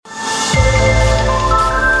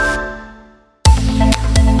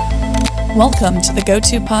Welcome to the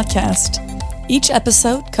GoTo podcast. Each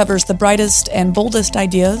episode covers the brightest and boldest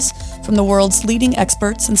ideas from the world's leading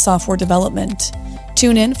experts in software development.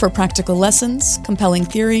 Tune in for practical lessons, compelling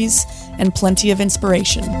theories, and plenty of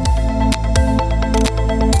inspiration.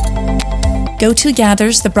 GoTo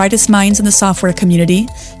gathers the brightest minds in the software community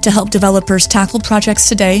to help developers tackle projects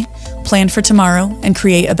today, plan for tomorrow, and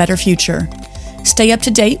create a better future. Stay up to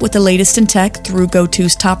date with the latest in tech through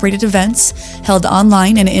GoTo's top-rated events held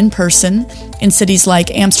online and in person in cities like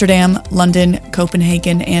Amsterdam, London,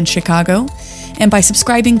 Copenhagen, and Chicago, and by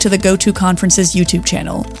subscribing to the GoTo Conference's YouTube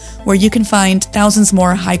channel, where you can find thousands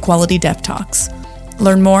more high-quality dev talks.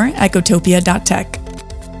 Learn more at gotopia.tech.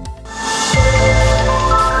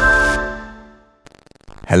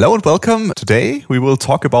 Hello and welcome. Today we will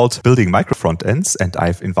talk about building micro front ends, and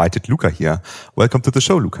I've invited Luca here. Welcome to the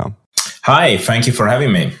show, Luca. Hi, thank you for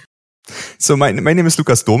having me. So my name is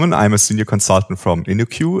Lukas Domen. I'm a senior consultant from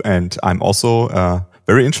InnoQ, and I'm also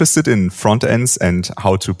very interested in front ends and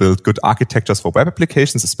how to build good architectures for web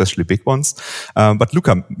applications, especially big ones. But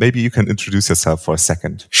Luca, maybe you can introduce yourself for a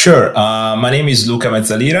second. Sure. My name is Luca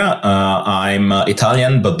Mezzalira. I'm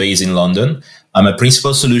Italian, but based in London. I'm a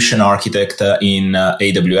principal solution architect in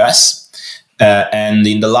AWS. And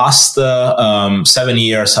in the last 7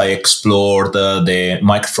 years, I explored the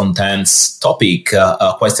micro front ends topic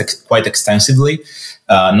quite extensively.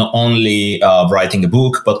 Not only writing a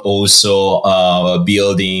book, but also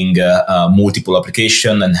building multiple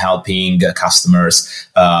applications and helping customers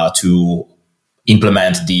to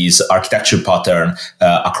implement these architecture pattern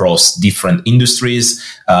across different industries,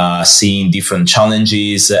 seeing different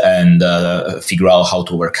challenges and figure out how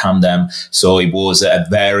to overcome them. So it was a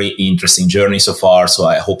very interesting journey so far. So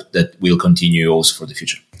I hope that will continue also for the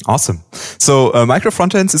future. Awesome. So micro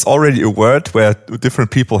frontends is already a word where different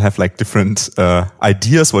people have like different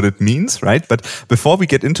ideas what it means, right? But before we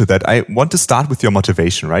get into that, I want to start with your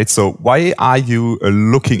motivation, right? So why are you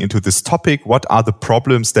looking into this topic? What are the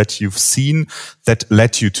problems that you've seen that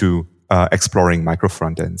led you to exploring micro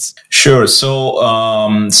frontends? Sure. So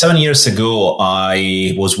 7 years ago,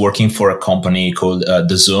 I was working for a company called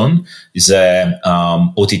DAZN. It's a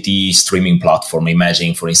OTT streaming platform.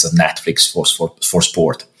 Imagine, for instance, Netflix for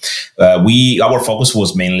sport. Our focus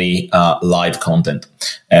was mainly live content.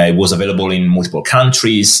 It was available in multiple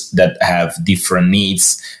countries that have different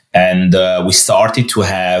needs. And we started to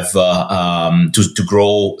have to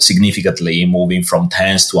grow significantly, moving from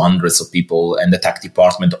tens to hundreds of people, and the tech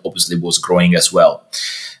department obviously was growing as well.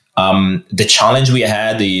 The challenge we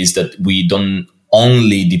had is that we don't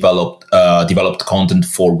only developed content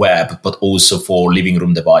for web, but also for living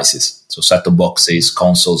room devices, so set-top boxes,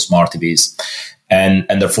 consoles, smart TVs. And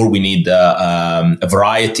therefore, we need a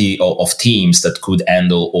variety of teams that could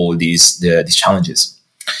handle all these challenges.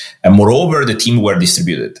 And moreover, the team were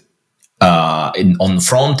distributed. On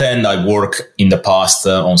front end, I work in the past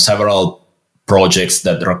on several projects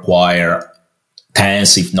that require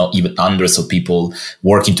tens, if not even hundreds of people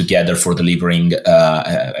working together for delivering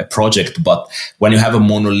a project. But when you have a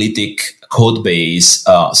monolithic code base,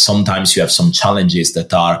 sometimes you have some challenges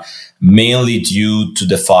that are mainly due to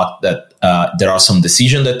the fact that there are some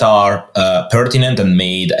decisions that are pertinent and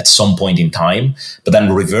made at some point in time, but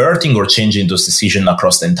then reverting or changing those decisions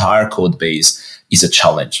across the entire code base is a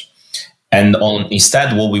challenge. And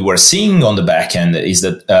instead, what we were seeing on the back end is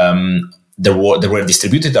that there were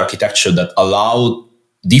distributed architecture that allowed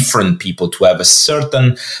different people to have a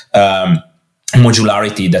certain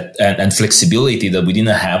modularity and flexibility that we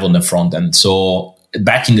didn't have on the front end. So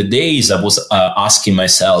back in the days, I was asking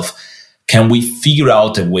myself, can we figure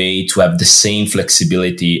out a way to have the same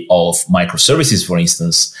flexibility of microservices, for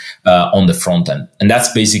instance, on the front end? And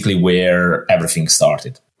that's basically where everything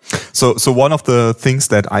started. So one of the things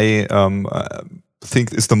that I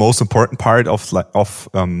think is the most important part of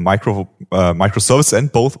microservice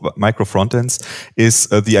and both micro frontends is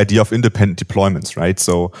the idea of independent deployments, right?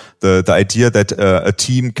 So the idea that a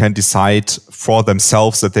team can decide for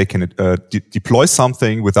themselves that they can deploy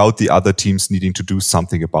something without the other teams needing to do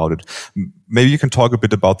something about it. Maybe you can talk a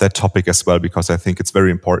bit about that topic as well, because I think it's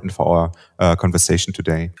very important for our conversation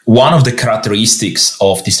today. One of the characteristics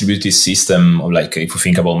of distributed system, like if we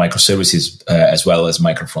think about microservices as well as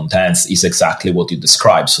micro frontends, is exactly what you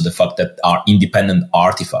described. So the fact that are independent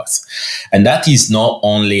artifacts. And that is not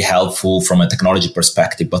only helpful from a technology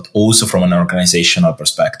perspective, but also from an organizational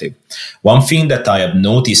perspective. One thing that I have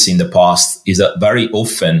noticed in the past is that very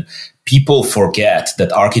often people forget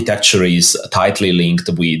that architecture is tightly linked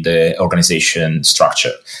with the organization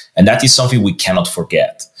structure. And that is something we cannot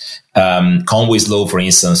forget. Conway's law, for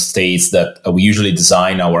instance, states that we usually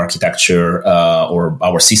design our architecture or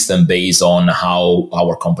our system based on how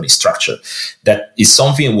our company is structured. That is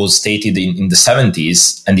something that was stated in the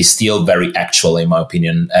 70s and is still very actual, in my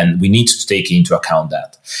opinion, and we need to take into account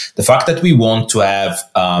that. The fact that we want to have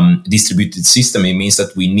distributed system, it means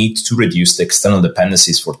that we need to reduce the external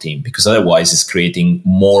dependencies for team, because otherwise it's creating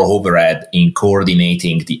more overhead in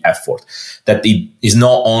coordinating the effort. That it is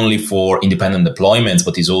not only for independent deployments,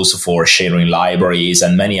 but is also for sharing libraries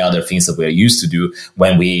and many other things that we are used to do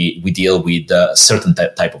when we deal with certain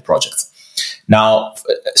type of projects. Now,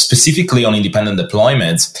 specifically on independent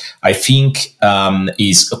deployments, I think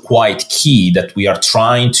is quite key that we are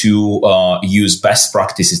trying to use best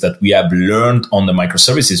practices that we have learned on the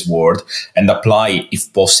microservices world and apply,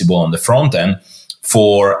 if possible, on the front end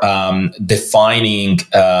for defining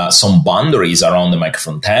some boundaries around the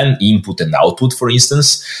microfront end, input and output, for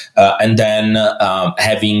instance, and then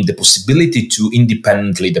having the possibility to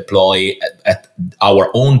independently deploy at our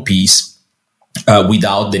own pace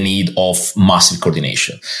without the need of massive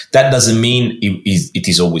coordination. That doesn't mean it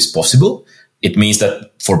is always possible. It means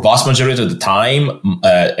that for vast majority of the time,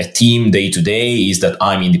 a team day to day is that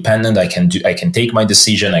I'm independent. I can take my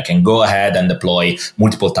decision. I can go ahead and deploy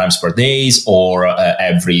multiple times per day or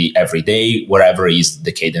every day, wherever is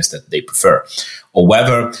the cadence that they prefer.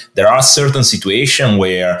 However, there are certain situations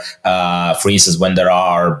where, for instance, when there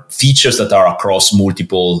are features that are across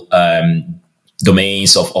multiple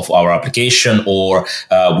domains of our application, or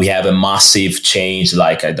we have a massive change,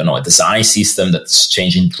 like, I don't know, a design system that's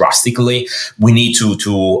changing drastically, we need to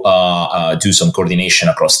do some coordination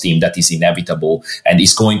across team. That is inevitable and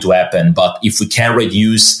is going to happen. But if we can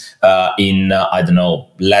reduce in, I don't know,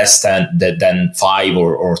 less than 5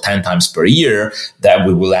 or 10 times per year, then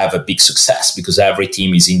we will have a big success, because every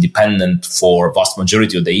team is independent for vast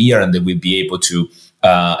majority of the year, and they will be able to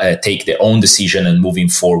take their own decision and moving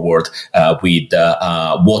forward with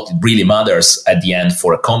what really matters at the end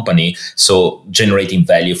for a company. So generating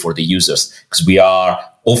value for the users, because we are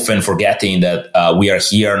often forgetting that we are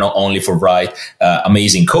here not only for write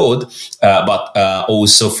amazing code, but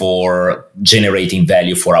also for generating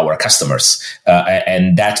value for our customers.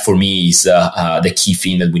 And that for me is the key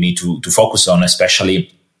thing that we need to focus on,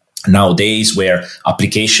 especially nowadays, where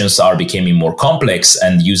applications are becoming more complex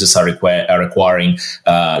and users are requiring,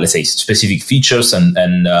 let's say, specific features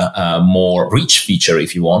and more rich feature,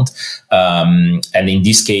 if you want. And in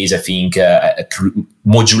this case, I think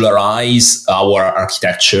modularize our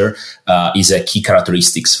architecture is a key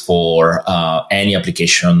characteristics for any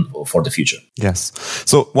application for the future. Yes.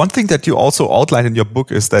 So one thing that you also outline in your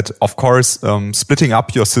book is that, of course, splitting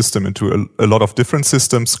up your system into a lot of different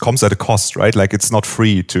systems comes at a cost, right? Like, it's not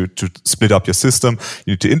free to split up your system.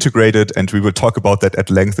 You need to integrate it. And we will talk about that at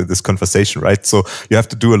length in this conversation, right? So you have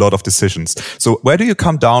to do a lot of decisions. So where do you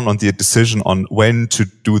come down on the decision on when to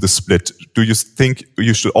do the split? Do you think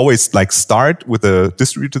you should always start with a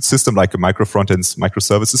distributed system like a microfrontends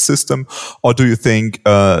microservices system? Or do you think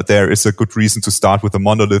there is a good reason to start with a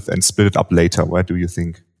monolith and split it up later? Where do you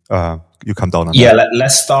think you come down on that? Yeah,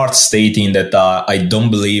 let's start stating that I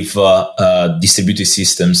don't believe distributed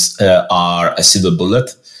systems are a silver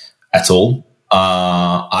bullet at all.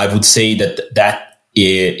 I would say that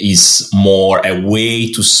is more a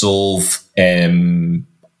way to solve,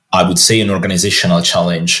 I would say, an organizational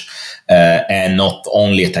challenge. And not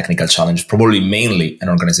only a technical challenge, probably mainly an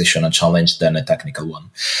organizational challenge than a technical one.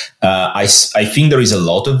 I think there is a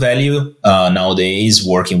lot of value nowadays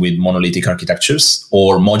working with monolithic architectures,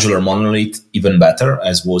 or modular monolith, even better,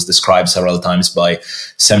 as was described several times by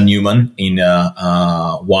Sam Newman in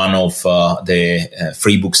one of the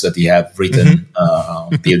free books that he have written,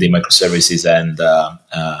 building microservices and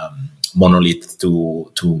monolith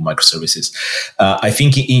to microservices. I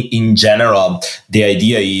think in general, the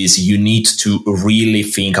idea is you need to really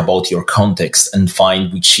think about your context and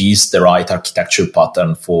find which is the right architecture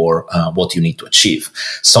pattern for what you need to achieve.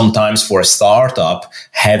 Sometimes for a startup,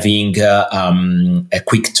 having a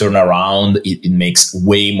quick turnaround, it makes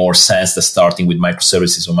way more sense than starting with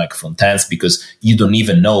microservices or microfrontends, because you don't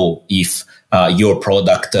even know if your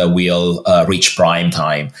product will reach prime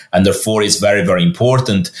time. And therefore, it's very, very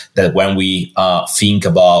important that when we think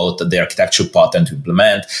about the architecture pattern to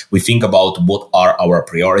implement, we think about what are our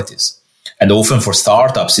priorities. And often for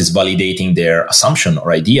startups, it's validating their assumption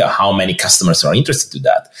or idea, how many customers are interested in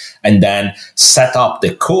that, and then set up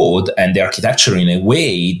the code and the architecture in a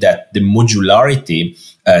way that the modularity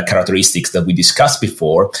characteristics that we discussed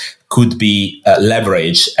before could be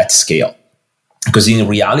leveraged at scale. Because in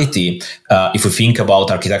reality, if we think about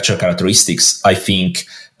architecture characteristics, I think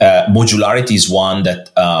modularity is one that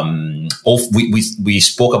we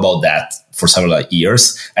spoke about that for several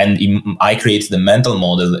years, and I created a mental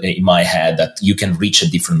model in my head that you can reach a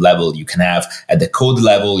different level. You can have at the code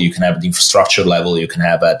level, you can have at the infrastructure level, you can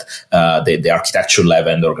have at the architecture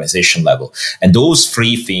level and the organization level. And those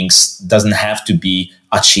three things doesn't have to be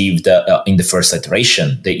achieved in the first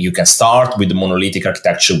iteration. That you can start with the monolithic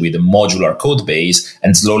architecture with a modular code base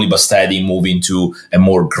and slowly but steady move into a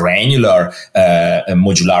more granular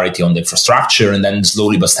modularity on the infrastructure, and then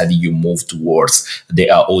slowly but steady you move towards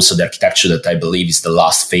also the architecture that I believe is the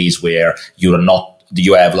last phase where you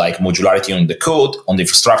have like modularity on the code, on the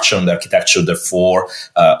infrastructure, on the architecture, therefore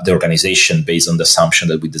the organization based on the assumption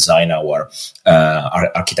that we design our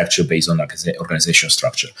architecture based on organizational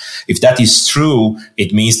structure. If that is true,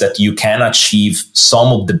 it means that you can achieve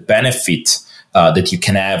some of the benefit that you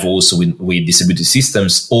can have also with distributed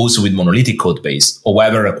systems, also with monolithic code base.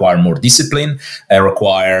 However, require more discipline,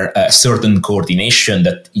 require a certain coordination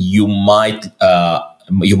that you might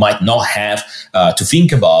not have to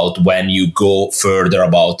think about when you go further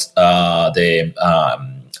about the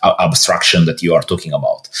abstraction that you are talking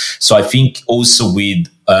about. So I think also with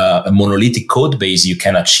a monolithic code base, you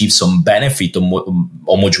can achieve some benefit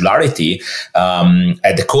or modularity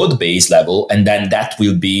at the code base level, and then that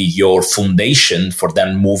will be your foundation for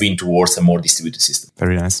then moving towards a more distributed system.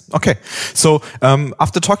 Very nice. Okay, so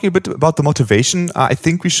after talking a bit about the motivation, I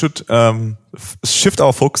think we should shift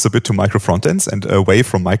our focus a bit to micro frontends and away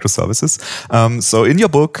from microservices. So in your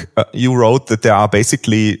book, you wrote that there are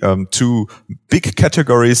basically two big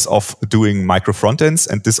categories of doing micro frontends,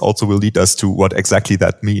 and this also will lead us to what exactly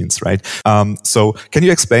that means, right? So can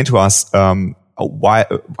you explain to us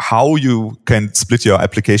how you can split your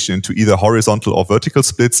application into either horizontal or vertical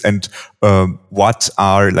splits, and what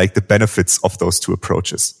are like the benefits of those two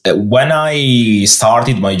approaches? When I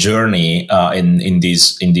started my journey in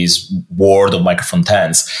this world of micro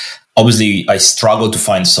frontends, obviously I struggled to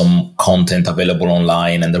find some content available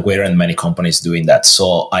online, and there weren't many companies doing that.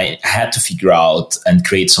 So I had to figure out and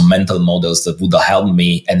create some mental models that would help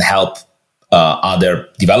me and help other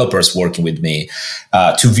developers working with me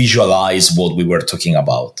to visualize what we were talking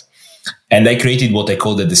about. And I created what I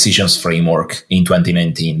call the decisions framework in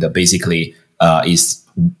 2019 that basically is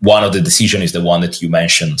one of the decisions is the one that you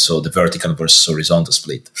mentioned. So the vertical versus horizontal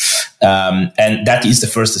split. And that is the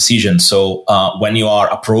first decision. So when you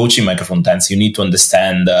are approaching micro frontends, you need to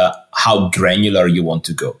understand how granular you want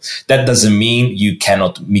to go. That doesn't mean you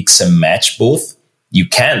cannot mix and match both. You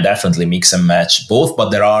can definitely mix and match both,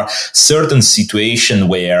 but there are certain situations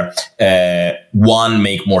where one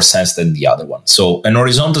make more sense than the other one. So an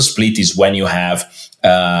horizontal split is when you have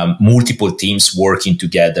multiple teams working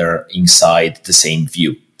together inside the same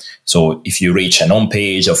view. So if you reach an home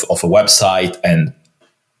page of a website and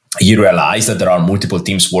you realize that there are multiple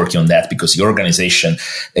teams working on that because your organization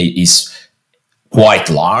is quite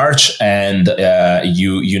large, and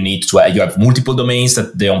you have multiple domains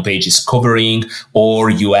that the home page is covering, or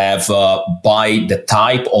you have by the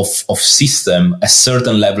type of system a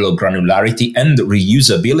certain level of granularity and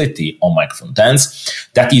reusability on micro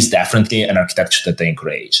frontends. That is definitely an architecture that I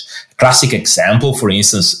encourage. Classic example, for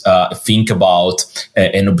instance, think about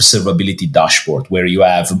an observability dashboard where you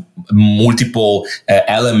have multiple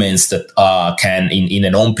elements that can in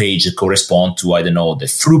an home page correspond to, I don't know, the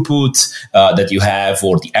throughput that you have,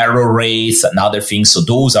 or the error rates and other things. So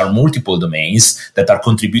those are multiple domains that are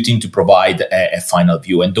contributing to provide a final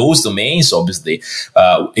view. And those domains obviously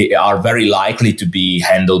are very likely to be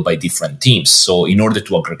handled by different teams. So in order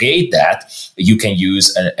to aggregate that, you can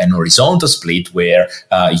use an horizontal split where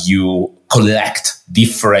you collect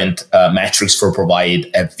different metrics for provide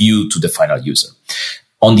a view to the final user.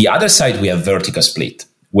 On the other side, we have vertical split,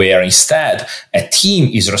 where instead a team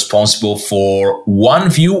is responsible for one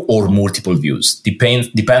view or multiple views.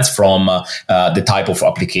 Depends from the type of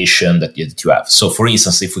application that you have. So for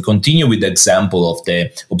instance, if we continue with the example of the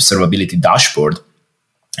observability dashboard,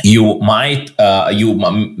 you might you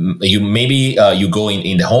go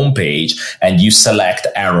in the home page and you select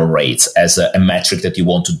error rates as a metric that you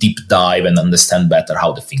want to deep dive and understand better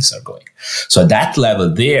how the things are going. So at that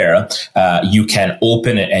level there, you can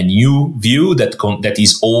open a new view that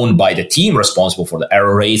is owned by the team responsible for the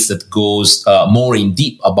error rates, that goes more in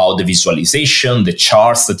deep about the visualization, the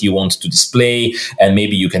charts that you want to display, and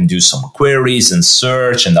maybe you can do some queries and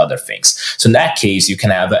search and other things. So in that case, you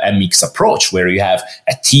can have a mixed approach where you have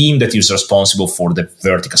a team that is responsible for the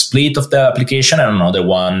vertical split of the application, and another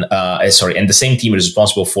one, and the same team is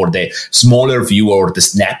responsible for the smaller view or the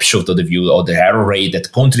snapshot of the view or the error rate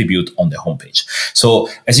that contribute on the homepage. So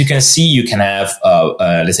as you can see, you can have,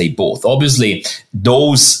 let's say, both. Obviously,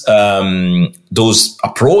 those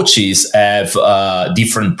approaches have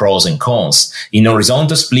different pros and cons. In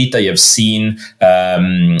horizontal split, I have seen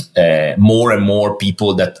more and more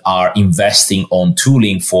people that are investing on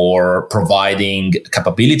tooling for providing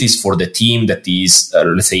capabilities for the team that is,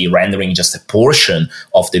 let's say, rendering just a portion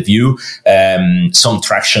of the view, some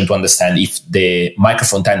traction to understand if the micro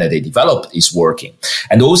front end that they developed is working.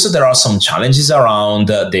 And also there are some challenges around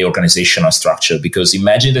the organizational structure, because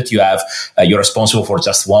imagine that you're responsible for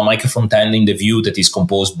just one micro front end in the view that is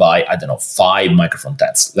composed by, 5 micro front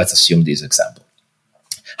ends. Let's assume this example.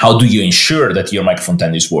 How do you ensure that your micro front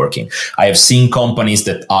end is working? I have seen companies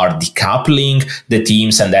that are decoupling the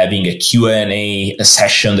teams and having a Q&A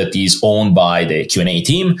session that is owned by the Q&A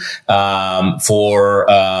team for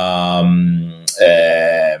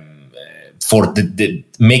the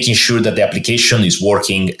making sure that the application is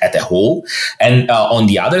working at a whole. And on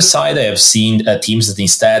the other side, I have seen teams that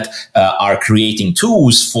instead are creating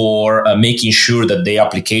tools for making sure that the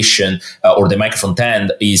application or the micro front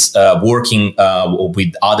end is working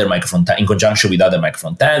with other micro front end in conjunction with other micro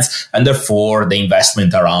front ends, and therefore the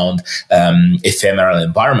investment around ephemeral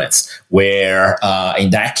environments, where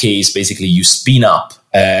in that case, basically you spin up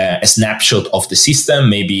a snapshot of the system,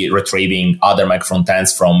 maybe retrieving other micro front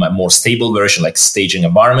ends from a more stable version, like staging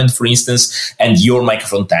environment, for instance, and your micro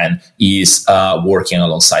front end is working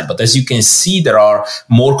alongside. But as you can see, there are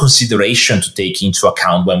more consideration to take into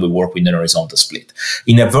account when we work with an horizontal split.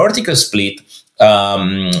 In a vertical split,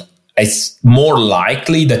 it's more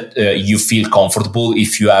likely that you feel comfortable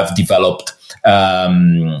if you have developed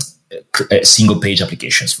single page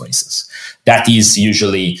applications, for instance. That is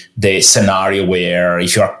usually the scenario where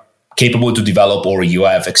if you are capable to develop or you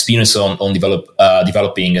have experience on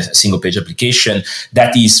developing a single page application,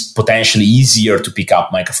 that is potentially easier to pick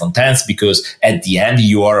up micro front ends, because at the end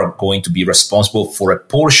you are going to be responsible for a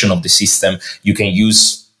portion of the system. You can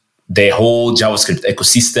use the whole JavaScript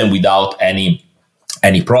ecosystem without any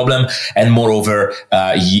problem. And moreover,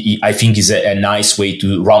 I think is a nice way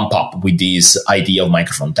to ramp up with this idea of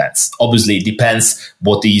micro front ends. Obviously, it depends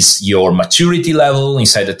what is your maturity level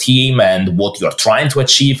inside the team and what you are trying to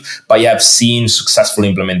achieve. But I have seen successful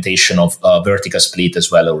implementation of vertical split as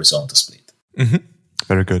well as horizontal split. Mm-hmm.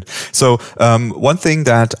 Very good. So one thing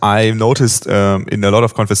that I noticed in a lot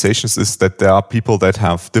of conversations is that there are people that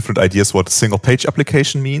have different ideas what a single page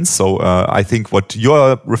application means. So I think what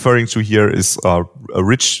you're referring to here is a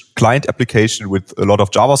rich client application with a lot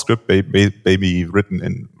of JavaScript, maybe written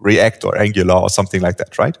in React or Angular or something like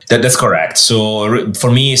that, right? That's correct. So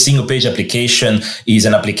for me, a single page application is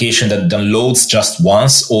an application that downloads just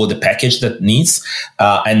once all the package that needs.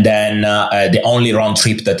 And then the only round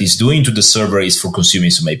trip that is doing to the server is for consuming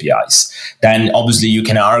some APIs. Then obviously you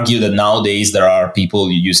can argue that nowadays there are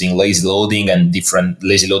people using lazy loading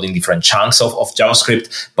different chunks of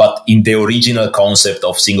JavaScript. But in the original concept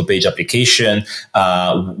of single page application,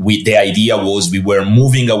 the idea was we were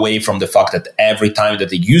moving away from the fact that every time that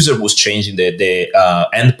the user was changing the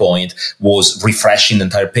endpoint was refreshing the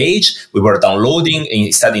entire page. We were downloading,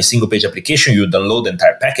 instead in single page application, you download the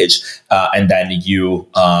entire package, and then you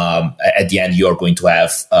at the end you are going to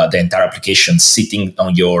have the entire application sitting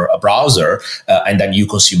on your browser, and then you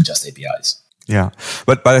consume just APIs. Yeah,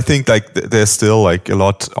 but I think like there's still like a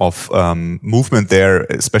lot of movement there,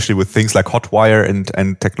 especially with things like Hotwire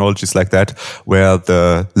and technologies like that, where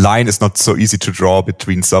the line is not so easy to draw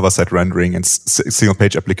between server-side rendering and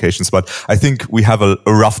single-page applications. But I think we have a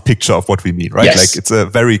rough picture of what we mean, right? Yes. Like it's a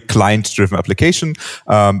very client-driven application,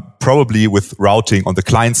 probably with routing on the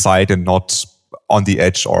client side and not on the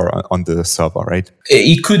edge or on the server, right?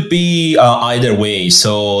 It could be either way.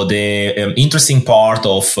 So the interesting part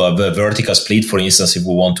of the vertical split, for instance, if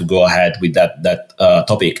we want to go ahead with that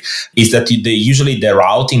topic, is that usually the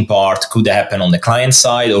routing part could happen on the client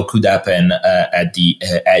side or could happen at the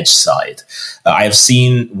edge side. I have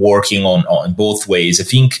seen working on both ways. I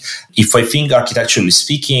think architecturally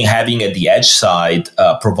speaking, having at the edge side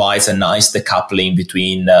provides a nice decoupling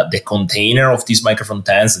between the container of these micro front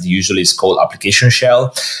ends that usually is called application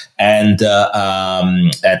shell and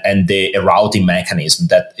the routing mechanism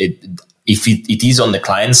that if it is on the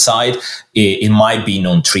client side, it might be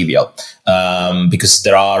non-trivial because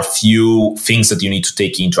there are few things that you need to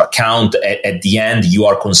take into account. At the end, you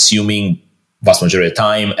are consuming vast majority of the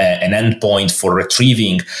time, an endpoint for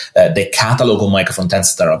retrieving the catalog of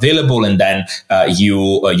microfrontends that are available, and then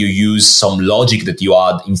you use some logic that you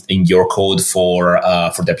add in your code for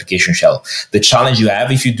the application shell. The challenge you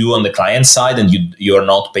have if you do on the client side and you're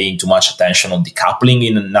not paying too much attention on decoupling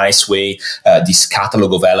in a nice way this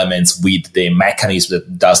catalog of elements with the mechanism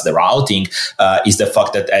that does the routing is the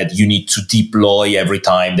fact that you need to deploy every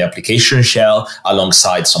time the application shell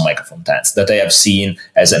alongside some microfrontends that I have seen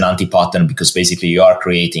as an anti-pattern, because basically you are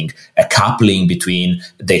creating a coupling between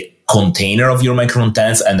the container of your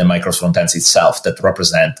microfrontends and the microfrontends itself that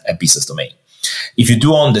represent a business domain. If you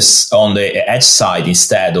do on the edge side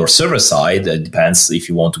instead, or server side, it depends if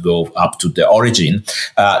you want to go up to the origin.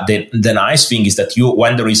 The nice thing is that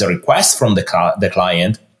when there is a request from the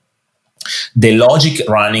client, the logic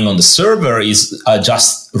running on the server is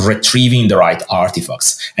just retrieving the right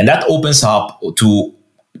artifacts, and that opens up to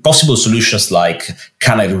possible solutions like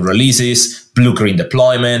canary releases, blue-green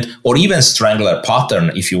deployment, or even strangler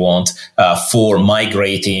pattern, if you want, for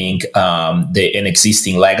migrating an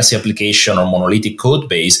existing legacy application or monolithic code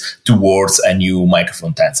base towards a new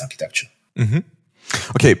microfrontends architecture. Mm-hmm.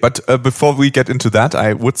 Okay, but before we get into that,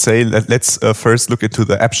 I would say let's first look into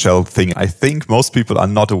the app shell thing. I think most people are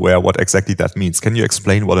not aware what exactly that means. Can you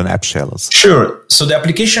explain what an app shell is? Sure. So the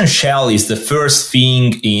application shell is the first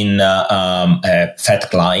thing in a fat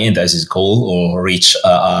client, as it's called, or rich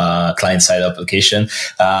client-side application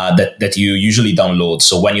that you usually download.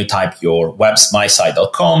 So when you type your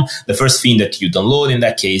mysite.com, the first thing that you download in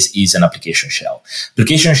that case is an application shell.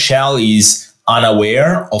 Application shell is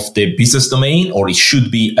unaware of the business domain, or it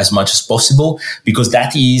should be as much as possible, because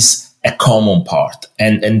that is a common part.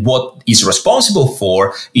 And what is responsible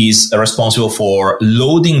for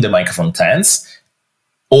loading the microfrontends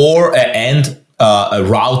and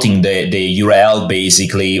routing the URL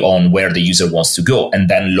basically on where the user wants to go, and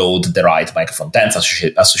then load the right microfrontends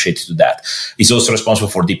associated to that. It's also responsible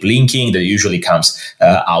for deep linking that usually comes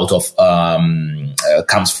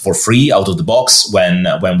comes for free out of the box when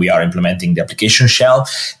we are implementing the application shell,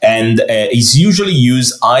 and is usually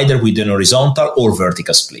used either with an horizontal or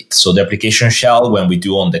vertical split. So the application shell, when we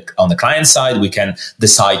do on the client side, we can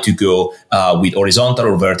decide to go with horizontal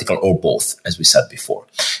or vertical or both, as we said before.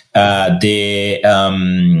 The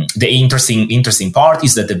interesting part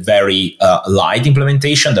is that the very light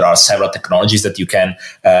implementation. There are several technologies that you can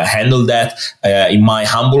handle that. In my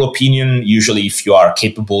humble opinion, usually if you are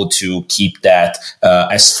capable to keep that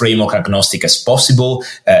as framework agnostic as possible,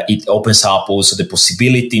 it opens up also the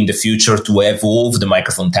possibility in the future to evolve the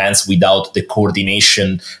microfrontends without the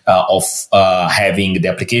coordination of having the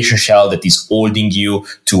application shell that is holding you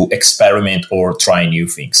to experiment or try new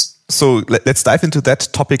things. So let's dive into that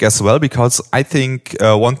topic as well, because I think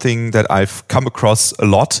one thing that I've come across a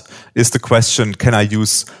lot is the question, can I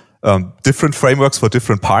use different frameworks for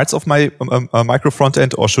different parts of my micro front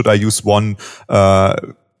end, or should I use one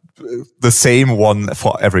the same one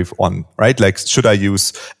for everyone, right? Like, should I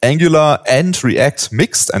use Angular and React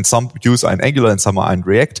mixed, and some use an Angular and some are in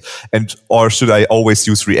React, or should I always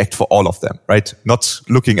use React for all of them, right? Not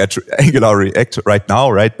looking at Angular React right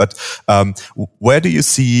now, right? But where do you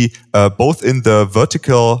see both in the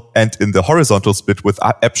vertical and in the horizontal split with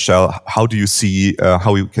App Shell? How do you see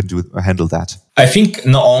how you can handle that? I think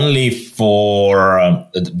not only for,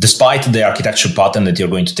 despite the architecture pattern that you're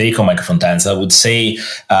going to take on microfrontends, I would say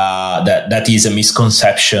that is a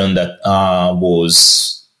misconception that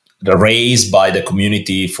was raised by the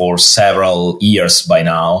community for several years by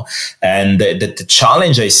now. And the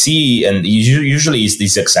challenge I see, and usually is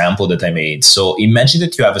this example that I made. So imagine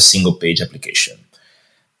that you have a single page application.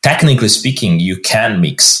 Technically speaking, you can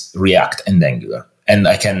mix React and Angular. And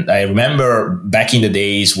I remember back in the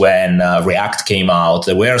days when React came out,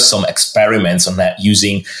 there were some experiments on that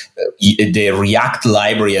using the React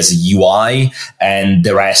library as a UI and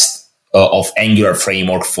the rest of Angular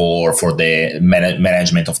framework for the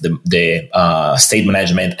management of the state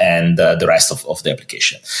management and the rest of the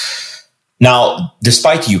application. Now,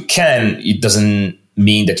 despite you can, it doesn't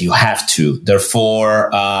mean that you have to. Therefore,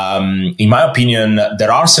 in my opinion,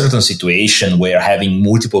 there are certain situations where having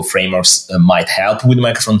multiple frameworks might help with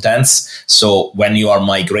microfrontends. So when you are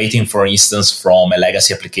migrating, for instance, from a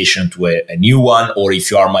legacy application to a new one, or if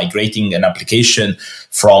you are migrating an application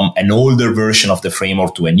from an older version of the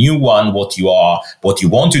framework to a new one. What you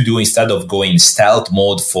want to do, instead of going stealth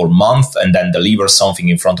mode for a month and then deliver something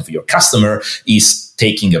in front of your customer, is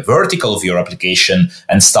taking a vertical of your application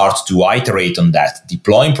and start to iterate on that,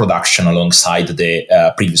 deploying production alongside the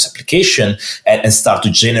previous application, and start to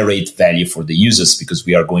generate value for the users, because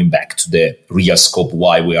we are going back to the real scope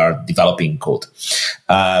why we are developing code.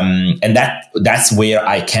 And that's where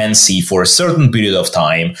I can see for a certain period of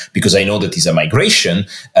time, because I know that is a migration,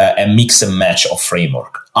 a mix and match of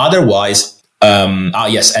framework. Otherwise,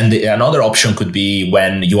 yes, and another option could be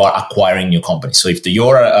when you are acquiring new companies. So if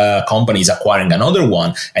your company is acquiring another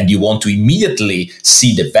one and you want to immediately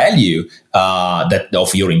see the value that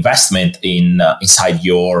of your investment inside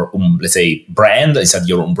your let's say brand, inside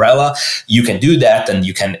your umbrella, you can do that, and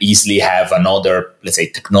you can easily have another, let's say,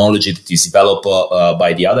 technology that is developed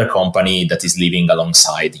by the other company that is living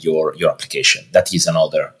alongside your application. That is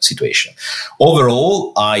another situation.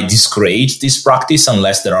 Overall, I discourage this practice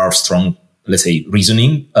unless there are strong, let's say,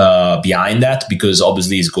 reasoning behind that, because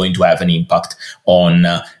obviously it's going to have an impact on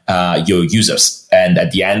your users. And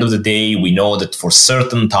at the end of the day, we know that for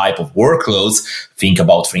certain type of workloads, think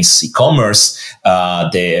about, for instance, e-commerce,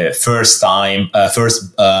 the first time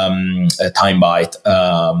byte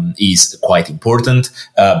is quite important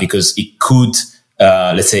because it could,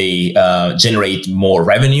 let's say, generate more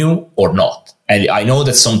revenue or not. And I know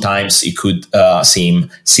that sometimes it could seem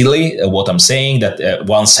silly what I'm saying, that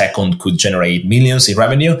 1 second could generate millions in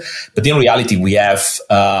revenue. But in reality, we have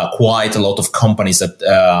quite a lot of companies that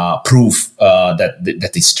prove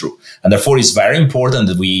that is true. And therefore, it's very important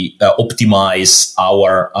that we optimize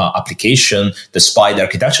our application despite the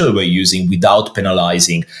architecture we're using without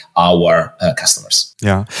penalizing our customers.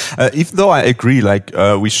 Yeah. Even though I agree,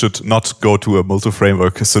 we should not go to a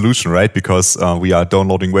multi-framework solution, right? Because we are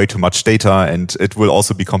downloading way too much data, and it will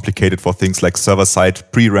also be complicated for things like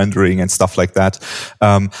server-side pre-rendering and stuff like that.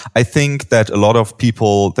 I think that a lot of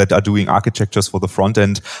people that are doing architectures for the front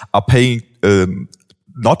end are paying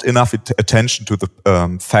not enough attention to the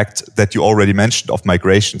fact that you already mentioned of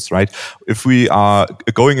migrations, right? If we are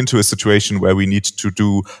going into a situation where we need to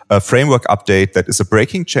do a framework update that is a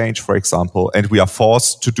breaking change, for example, and we are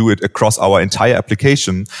forced to do it across our entire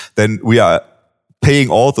application, then we are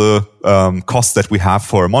paying all the costs that we have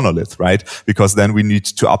for a monolith, right? Because then we need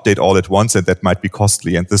to update all at once, and that might be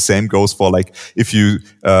costly. And the same goes for, like, if you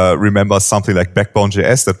remember something like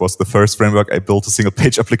Backbone.js, that was the first framework I built a single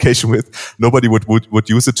page application with. Nobody would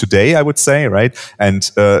use it today, I would say, right? And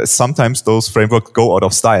sometimes those frameworks go out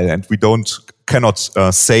of style, and we cannot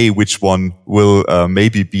say which one will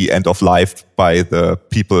maybe be end of life by the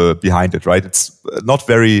people behind it, right? It's not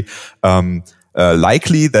very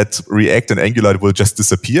likely that React and Angular will just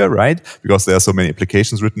disappear, right? Because there are so many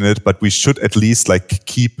applications written in it, but we should at least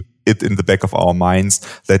keep it in the back of our minds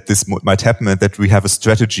that this might happen, and that we have a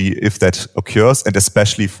strategy if that occurs. And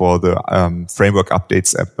especially for the framework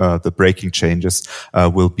updates, the breaking changes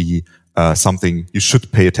will be something you should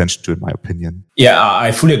pay attention to, in my opinion. Yeah,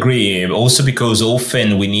 I fully agree. Also because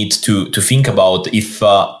often we need to think about if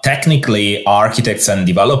technically architects and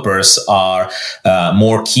developers are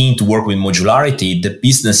more keen to work with modularity, the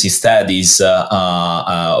business instead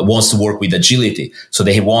wants to work with agility. So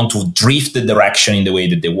they want to drift the direction in the way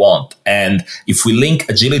that they want. And if we link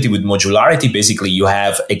agility with modularity, basically you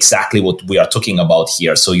have exactly what we are talking about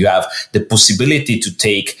here. So you have the possibility to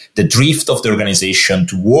take the drift of the organization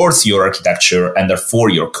towards your architecture and therefore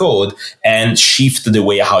your code, and shift the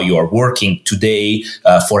way how you are working today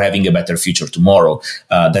for having a better future tomorrow.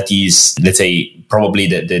 That is, let's say, probably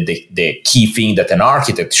the key thing that an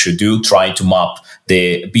architect should do, trying to map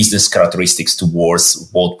the business characteristics towards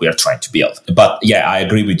what we are trying to build. But yeah, I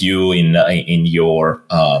agree with you in your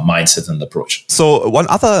mindset and approach. So one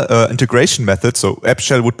other integration method, so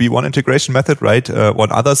AppShell would be one integration method, right?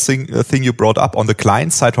 One other thing you brought up on the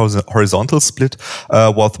client side, horizontal split,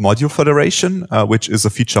 was module federation, which is a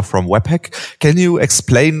feature from Webpack. Can you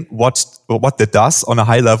explain what that does on a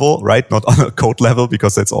high level, right? Not on a code level,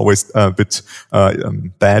 because that's always a bit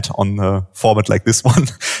bad on a format like this one.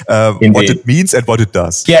 What it means and what it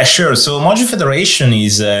does. Yeah, sure. So Module Federation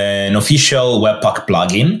is an official Webpack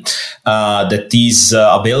plugin that is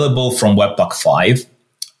available from Webpack 5.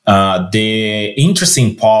 The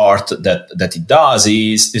interesting part that it does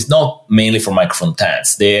is not mainly for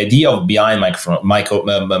micro-frontends. The idea behind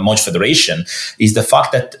Module Federation is the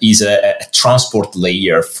fact that is a transport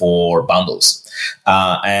layer for bundles.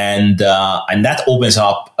 And that opens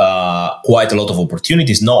up quite a lot of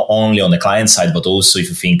opportunities, not only on the client side, but also if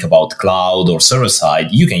you think about cloud or server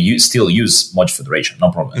side, you can still use Module Federation,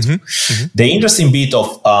 no problem. The interesting bit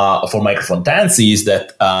of for micro frontends is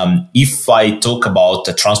that if I talk about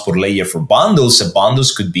the transport layer for bundles,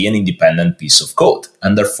 bundles could be an independent piece of code,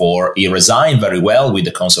 and therefore it resigns very well with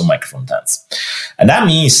the concept of micro frontends. And that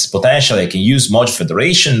means potentially I can use Module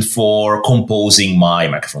Federation for composing my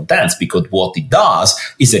micro frontends, because what it does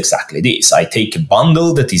is exactly this. I take a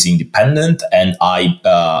bundle that is independent and I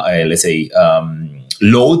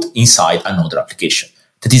load inside another application.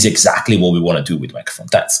 That is exactly what we want to do with micro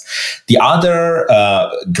frontends. The other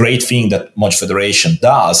great thing that Module Federation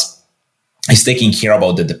does is taking care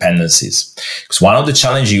about the dependencies. Because one of the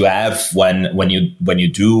challenges you have when you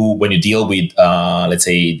deal with let's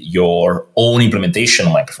say your own implementation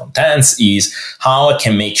of micro frontends is how I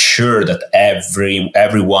can make sure that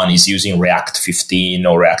everyone is using React 15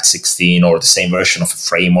 or React 16 or the same version of a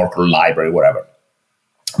framework or library, whatever.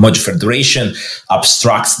 Module Federation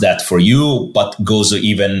abstracts that for you, but goes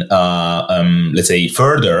even, let's say,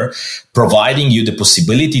 further, providing you the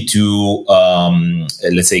possibility to,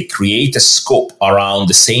 let's say, create a scope around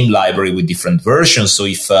the same library with different versions. So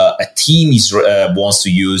if a team wants to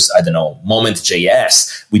use, I don't know,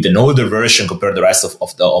 Moment.js with an older version compared to the rest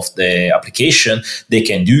of the application, they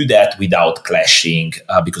can do that without clashing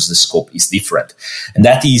because the scope is different. And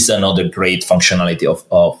that is another great functionality of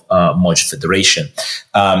Module Federation.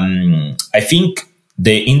 I think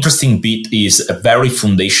the interesting bit is very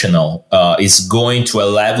foundational. It's going to a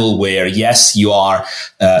level where, yes, you are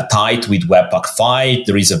tied with Webpack 5.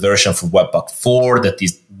 There is a version for Webpack 4 that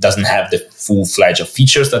doesn't have the full-fledged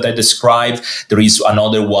features that I described. There is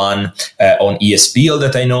another one on ESBuild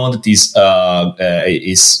that I know that is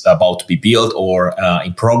about to be built or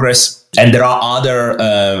in progress. And there are other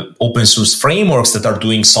open source frameworks that are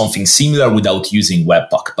doing something similar without using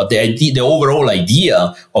Webpack. But the overall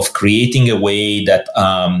idea of creating a way that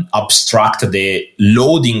abstract the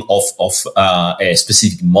loading of a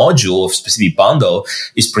specific module, of specific bundle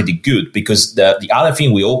is pretty good. Because the other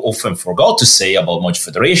thing we often forgot to say about Module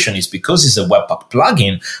Federation is because it's a Webpack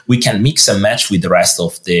plugin, we can mix and match with the rest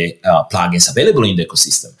of the plugins available in the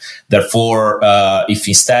ecosystem. Therefore, if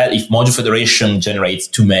Module Federation generates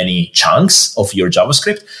too many chunks of your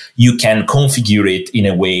JavaScript, you can configure it in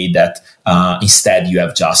a way that instead you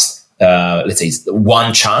have just, let's say,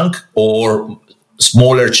 one chunk or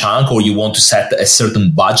smaller chunk, or you want to set a certain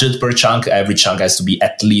budget per chunk. Every chunk has to be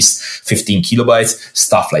at least 15 kilobytes,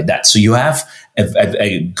 stuff like that. So you have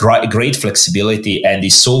a great flexibility and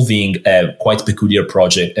is solving a quite peculiar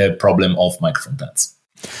problem of micro frontends.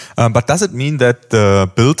 But does it mean that the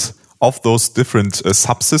build of those different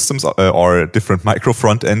subsystems or different micro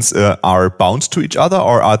front ends are bound to each other,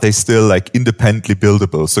 or are they still like independently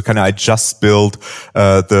buildable? So can I just build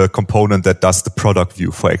the component that does the product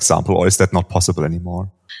view, for example, or is that not possible anymore?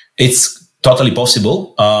 It's totally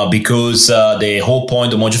possible because the whole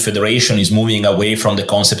point of Module Federation is moving away from the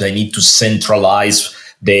concept I need to centralize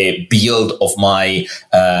the build of my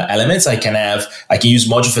elements. I can use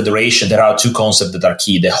Module Federation. There are two concepts that are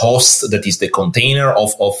key: the host, that is the container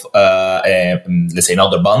of let's say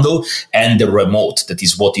another bundle, and the remote, that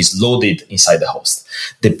is what is loaded inside the host.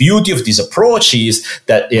 The beauty of this approach is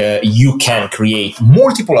that you can create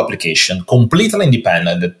multiple applications completely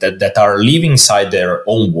independent that are living inside their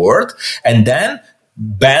own world, and then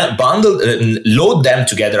load them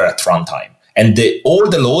together at runtime. And all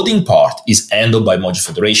the loading part is handled by Module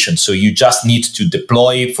Federation. So you just need to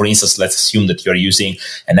deploy, for instance, let's assume that you're using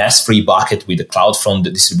an S3 bucket with a CloudFront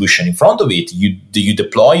distribution in front of it. You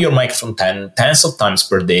deploy your microfront tens of times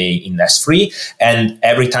per day in S3. And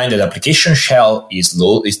every time that application shell is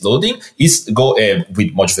loading, with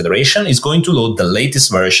Module Federation, is going to load the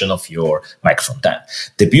latest version of your microfront.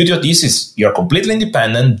 The beauty of this is you're completely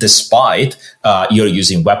independent despite you're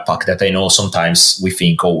using Webpack, that I know sometimes we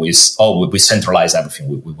think always, we centralize everything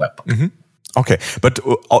with Webpack. Mm-hmm. Okay, but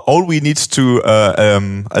all we need to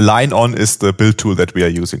align on is the build tool that we are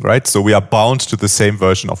using, right? So we are bound to the same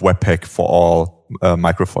version of Webpack for all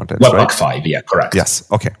micro frontends, Webpack right? 5, yeah, correct. Yes,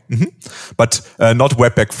 okay. Mm-hmm. But not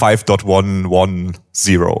Webpack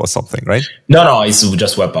 5.110 or something, right? No, it's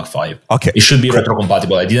just Webpack 5. Okay. It should be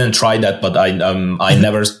retrocompatible. I didn't try that, but I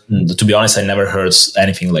never, to be honest, I never heard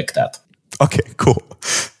anything like that. Okay, cool.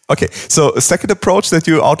 Okay, so a second approach that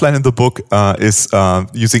you outline in the book is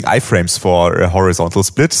using iframes for a horizontal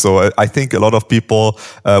split. So I think a lot of people,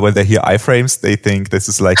 when they hear iframes, they think this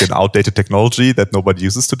is like an outdated technology that nobody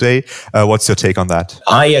uses today. What's your take on that?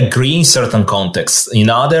 I agree in certain contexts. In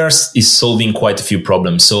others, it's solving quite a few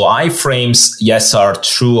problems. So iframes, yes, are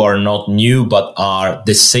true, are not new, but are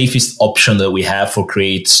the safest option that we have for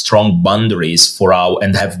create strong boundaries for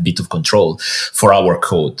and have a bit of control for our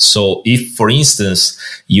code. So if, for instance,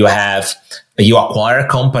 you acquire a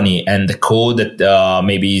company and the code that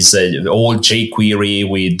maybe is an old jQuery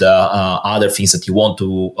with other things that you want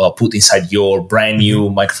to put inside your brand new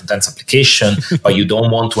microfrontends application, but you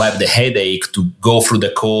don't want to have the headache to go through the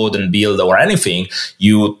code and build or anything,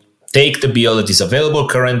 you take the build that is available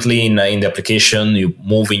currently in the application, you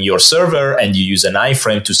move in your server, and you use an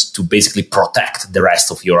iframe to basically protect the rest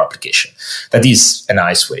of your application. That is a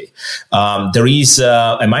nice way. There is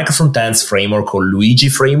a microfrontends framework called Luigi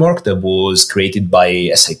framework that was created by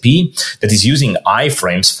SAP that is using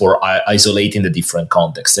iframes for isolating the different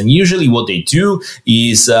contexts. And usually what they do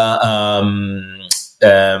is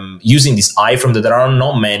using this iframe, that there are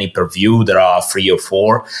not many per view, there are 3 or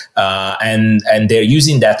 4, and they're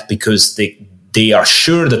using that because they are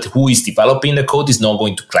sure that who is developing the code is not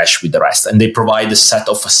going to clash with the rest. And they provide a set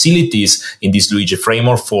of facilities in this Luigi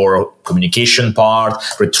framework for communication part,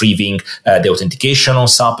 retrieving the authentication on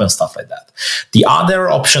SAP and stuff like that. The other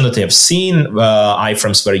option that I have seen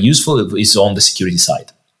iframes very useful is on the security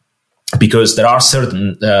side. Because there are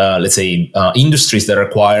certain, industries that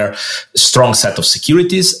require a strong set of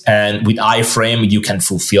securities, and with iframe, you can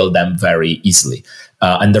fulfill them very easily.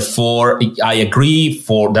 And therefore, I agree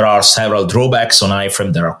there are several drawbacks on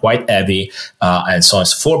iframe that are quite heavy, and so on and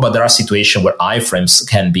so forth, but there are situations where iframes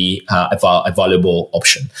can be a valuable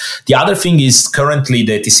option. The other thing is currently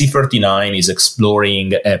the TC39 is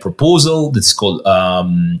exploring a proposal that's called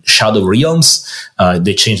Shadow Realms.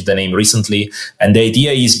 They changed the name recently. And the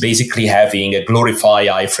idea is basically having a glorified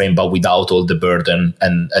iframe, but without all the burden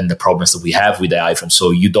and the problems that we have with the iframe. So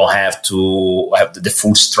you don't have to have the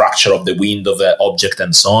full structure of the window, the object,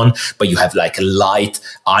 and so on, but you have like a light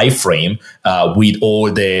iframe with all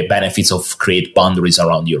the benefits of create boundaries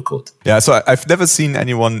around your code. Yeah, so I've never seen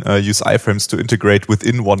anyone use iframes to integrate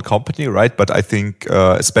within one company, right? But I think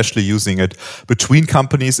especially using it between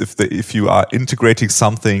companies, if you are integrating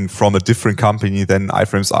something from a different company, then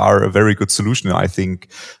iframes are a very good solution. I think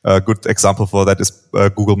a good example for that is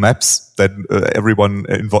Google Maps. That everyone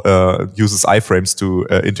uses iframes to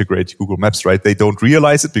integrate Google Maps, right? They don't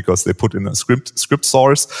realize it because they put in a script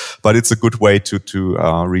source, but it's a good way to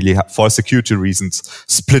really, for security reasons,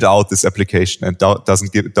 split out this application and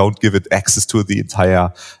don't give it access to the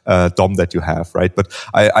entire DOM that you have, right? But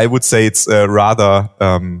I would say it's a rather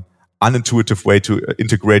unintuitive way to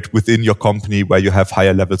integrate within your company where you have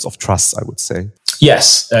higher levels of trust, I would say.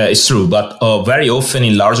 Yes, it's true. But very often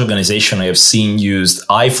in large organizations, I have seen used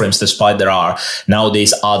iframes, despite there are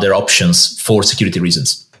nowadays other options for security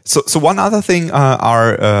reasons. So one other thing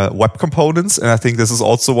are web components. And I think this is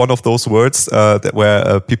also one of those words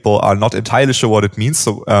where people are not entirely sure what it means.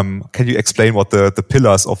 So can you explain what the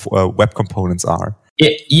pillars of web components are?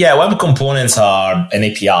 Yeah, web components are an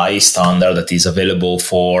API standard that is available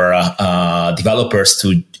for developers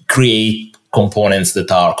to create components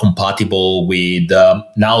that are compatible with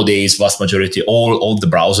nowadays vast majority all the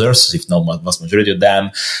browsers, if not vast majority of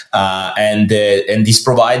them, and is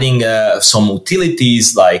providing some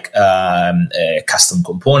utilities like custom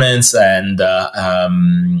components and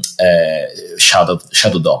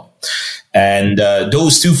Shadow DOM. And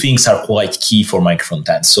those two things are quite key for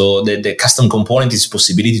microfrontend. So the custom component is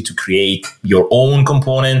possibility to create your own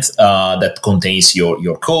component that contains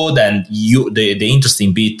your code. And the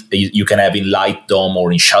interesting bit you can have in Light DOM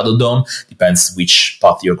or in Shadow DOM, depends which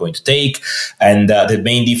path you're going to take. And the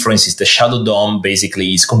main difference is the Shadow DOM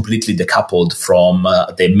basically is completely decoupled from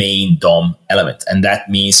the main DOM element. And that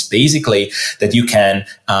means basically that you can,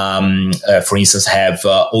 for instance, have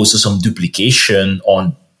also some duplication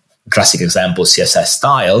on classic example, CSS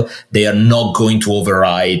style. They are not going to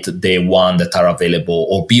override the one that are available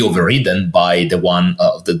or be overridden by the one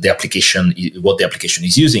the application, what the application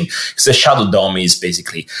is using. So Shadow DOM is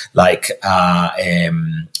basically like a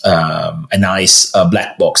nice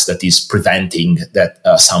black box that is preventing that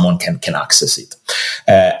someone can access it.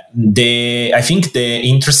 I think the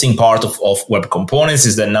interesting part of web components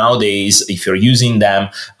is that nowadays, if you're using them,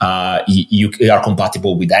 you are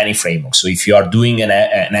compatible with any framework. So if you are doing an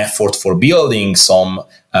effort for building some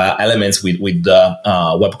elements with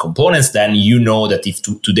web components, then you know that if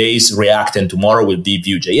today's React and tomorrow will be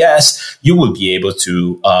Vue.js, you will be able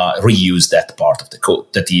to reuse that part of the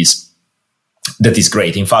code that is that is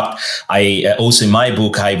great. In fact, I also in my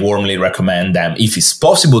book, I warmly recommend them if it's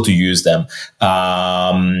possible to use them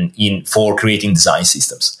for creating design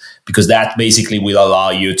systems, because that basically will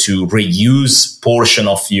allow you to reuse portion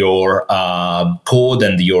of your code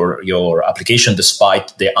and your application,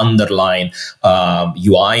 despite the underlying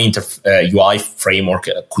UI framework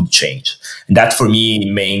could change. And that, for me,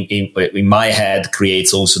 in my head,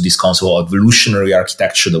 creates also this concept of evolutionary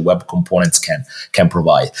architecture that web components can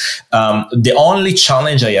provide. The only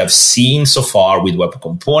challenge I have seen so far with web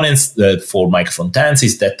components for micro frontends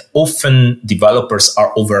is that often developers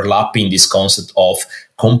are overlapping this concept of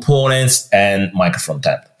components and micro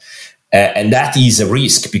frontend. And that is a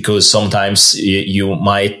risk, because sometimes you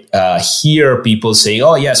might hear people say,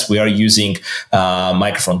 oh, yes, we are using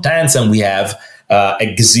micro frontends and we have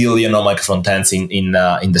a gazillion of micro frontends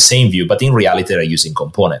in the same view, but in reality, they're using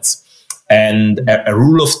components. And a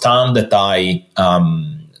rule of thumb that I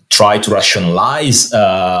try to rationalize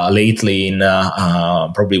lately,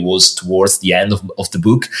 probably was towards the end of the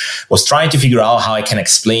book, was trying to figure out how I can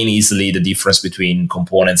explain easily the difference between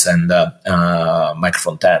components and micro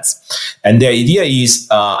frontends. And the idea is,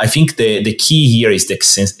 I think the key here is the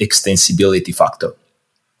extensibility factor.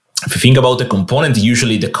 If you think about the component,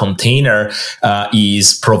 usually the container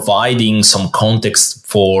is providing some context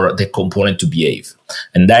for the component to behave.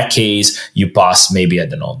 In that case, you pass maybe,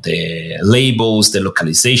 the labels, the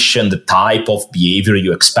localization, the type of behavior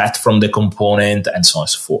you expect from the component, and so on and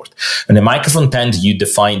so forth. In the micro frontend, you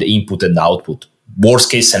define the input and output.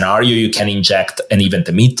 Worst case scenario, you can inject an event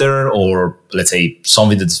emitter, or let's say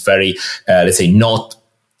something that's very, not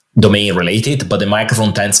domain related, but the micro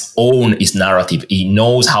frontend's own is narrative. He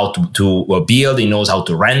knows how to build, he knows how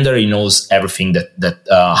to render, he knows everything that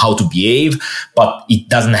how to behave, but it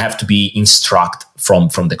doesn't have to be instruct from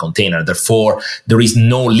the container. Therefore, there is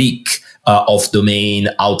no leak of domain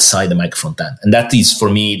outside the micro frontend. And that is, for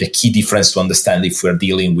me, the key difference to understand if we're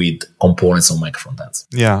dealing with components on micro frontends.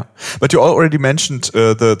 Yeah, but you already mentioned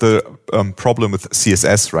the problem with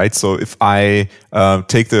CSS, right? So if I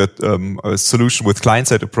take the solution with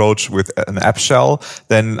client-side approach with an app shell,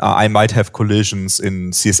 then I might have collisions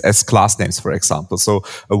in CSS class names, for example. So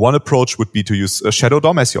one approach would be to use Shadow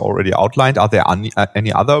DOM, as you already outlined. Are there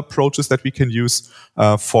any other approaches that we can use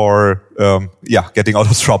for getting out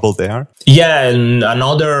of trouble there? Yeah, and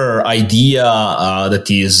another idea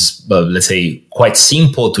that is, let's say, quite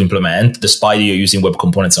simple to implement, despite you're using web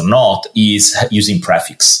components or not, is using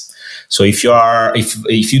prefix. So if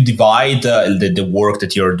you divide the work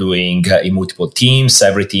that you're doing in multiple teams,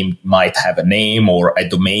 every team might have a name or a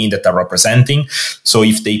domain that they're representing. So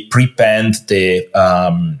if they prepend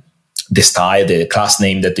the style, the class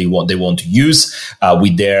name that they want to use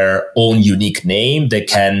with their own unique name, they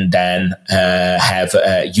can then have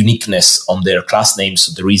a uniqueness on their class name.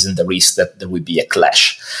 So there isn't the risk that there will be a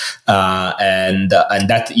clash. And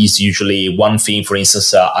that is usually one thing. For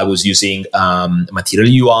instance, I was using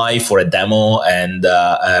Material UI for a demo and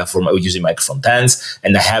for using micro frontends,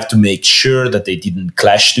 and I have to make sure that they didn't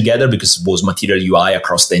clash together, because it was Material UI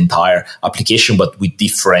across the entire application, but with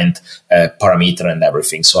different parameter and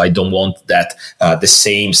everything. So I don't want that the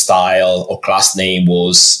same style or class name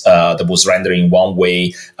that was rendering one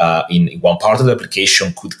way in one part of the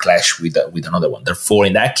application could clash with another one. Therefore,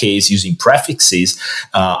 in that case, using prefixes,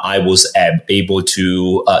 I was able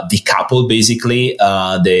to decouple basically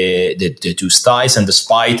the two styles. And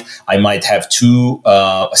despite I might have two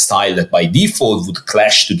styles that by default would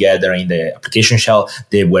clash together in the application shell,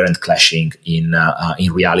 they weren't clashing in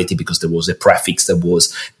reality, because there was a prefix that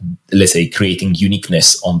was, let's say, creating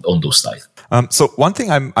uniqueness on those styles. So one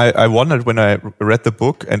thing I wondered when I read the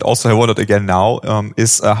book, and also I wondered again now,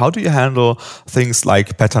 is how do you handle things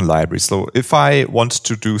like pattern libraries? So if I want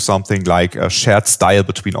to do something like a shared style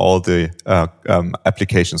between all the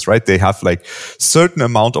applications, right? They have like certain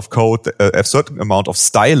amount of code, a certain amount of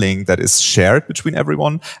styling that is shared between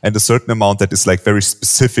everyone, and a certain amount that is like very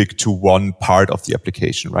specific to one part of the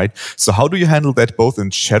application, right? So how do you handle that both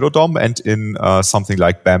in Shadow DOM and in something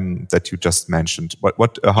like BEM that you just mentioned?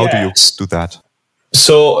 How do you do that?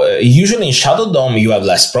 So usually in Shadow DOM, you have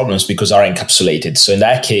less problems because are encapsulated. So in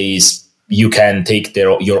that case, you can take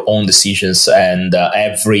your own decisions, and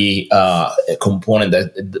every component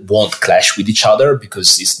that won't clash with each other,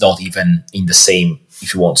 because it's not even in the same,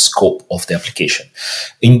 if you want, scope of the application.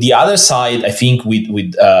 In the other side, I think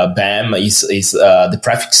with BEM is the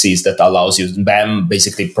prefixes that allows you. BEM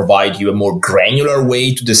basically provide you a more granular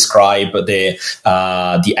way to describe the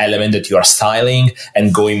element that you are styling,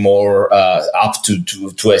 and going more up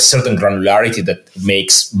to a certain granularity that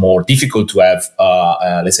makes more difficult to have,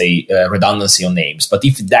 let's say, redundancy on names. But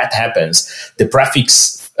if that happens, the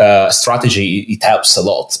prefix strategy, it helps a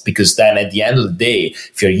lot, because then at the end of the day,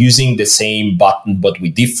 if you're using the same button but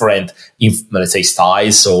with different, let's say,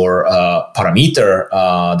 styles or parameter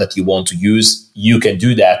that you want to use, you can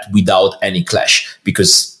do that without any clash,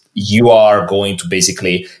 because you are going to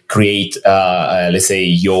basically create, let's say,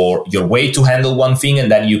 your way to handle one thing,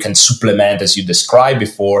 and then you can supplement, as you described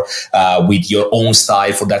before, with your own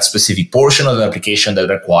style for that specific portion of the application that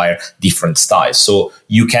require different styles. So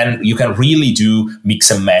you can really do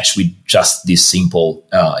mix and match with just this simple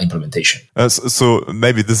implementation. So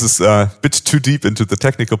maybe this is a bit too deep into the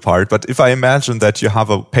technical part, but if I imagine that you have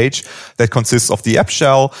a page that consists of the app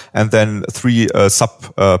shell and then three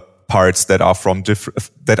sub parts that are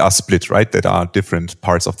that are split, right? That are different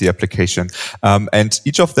parts of the application, and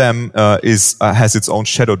each of them has its own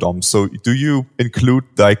shadow DOM. So, do you include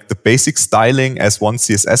like the basic styling as one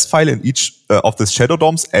CSS file in each of the shadow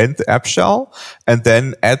DOMs and the app shell, and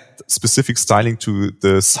then add specific styling to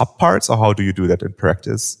the subparts, or how do you do that in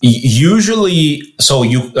practice? Usually, so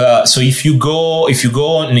if you go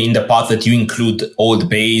in the path that you include all the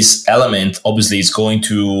base element, obviously it's going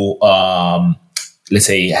to let's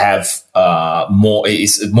say have more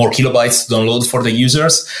kilobytes to download for the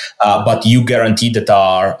users, but you guarantee that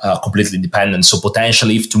are completely independent. So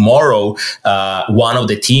potentially, if tomorrow one of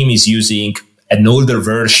the team is using an older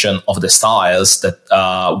version of the styles, that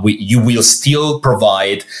you will still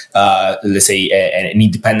provide, let's say, an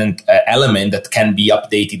independent element that can be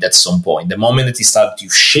updated at some point. The moment that you start to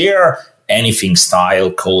share anything, style,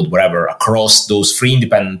 code, whatever, across those three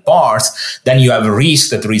independent parts, then you have a risk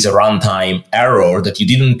that there is a runtime error that you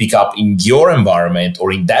didn't pick up in your environment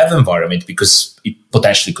or in dev environment, because it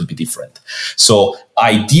potentially could be different. So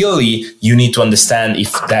ideally, you need to understand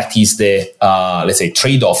if that is the, let's say,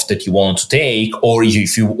 trade-off that you want to take, or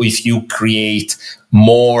if you create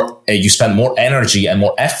more, you spend more energy and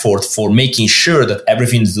more effort for making sure that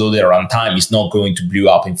everything that's loaded at runtime is not going to blow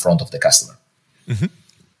up in front of the customer. Mm-hmm.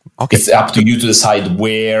 Okay. It's up to you to decide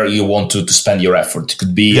where you want to spend your effort. It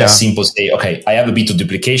could be as simple as say, okay, I have a bit of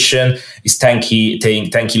duplication. It's 10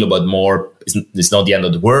 kilobyte more. It's not the end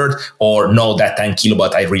of the world. Or no, that 10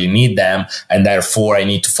 kilobyte, I really need them. And therefore, I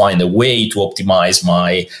need to find a way to optimize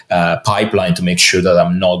my pipeline to make sure that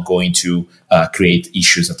I'm not going to create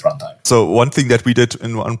issues at runtime. So one thing that we did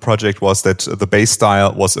in one project was that the base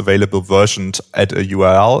style was available versioned at a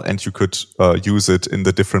URL, and you could use it in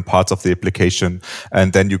the different parts of the application.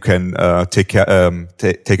 And then you can take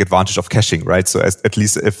advantage of caching, right? So at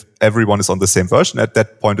least if everyone is on the same version at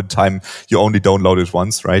that point in time, you only download it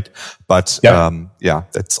once, right? But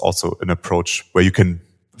that's also an approach where you can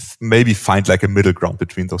maybe find like a middle ground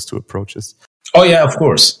between those two approaches. Oh yeah, of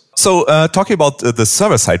course. So talking about the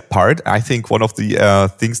server-side part, I think one of the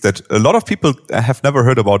things that a lot of people have never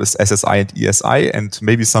heard about is SSI and ESI, and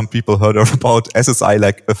maybe some people heard about SSI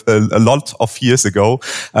like a lot of years ago.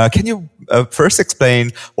 Can you first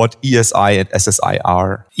explain what ESI and SSI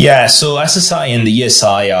are? Yeah, so SSI and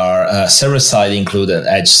ESI are server-side include and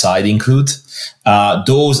edge-side include.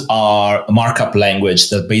 Those are markup language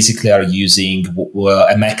that basically are using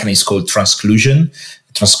a mechanism called transclusion.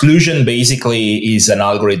 Transclusion basically is an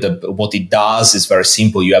algorithm. What it does is very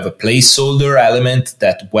simple. You have a placeholder element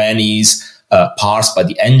that when is parsed by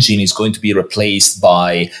the engine is going to be replaced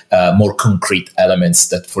by more concrete elements.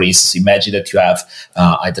 That, for instance, imagine that you have,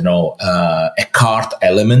 a cart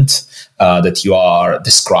element that you are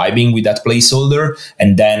describing with that placeholder.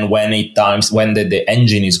 And then when the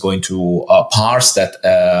engine is going to parse that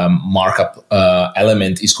markup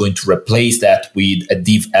element, is going to replace that with a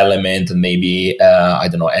div element and maybe,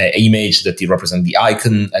 an image that represent the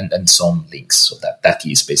icon and some links. So that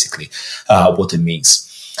is basically what it means.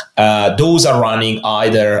 Those are running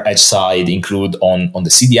either edge side include on the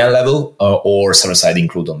CDN level or server side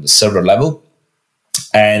include on the server level.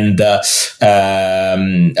 And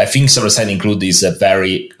I think server-side include is a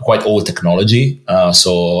quite old technology.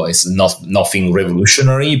 So it's nothing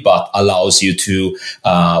revolutionary, but allows you to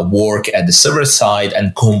work at the server side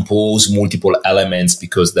and compose multiple elements,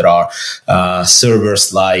 because there are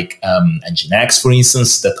servers like Nginx, for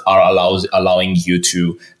instance, that are allowing you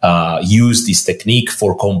to use this technique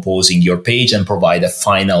for composing your page and provide a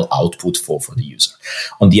final output for the user.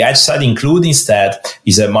 On the edge side include instead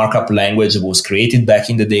is a markup language that was created back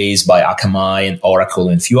in the days by Akamai and Oracle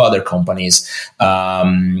and a few other companies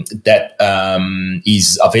that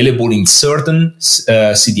is available in certain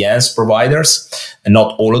CDNs providers and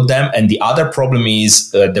not all of them. And the other problem is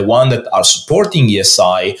the one that are supporting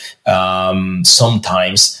ESI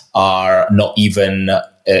sometimes are not even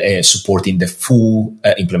supporting the full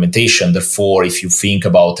implementation. Therefore, if you think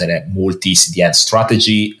about a multi-CDN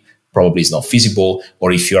strategy, probably is not feasible,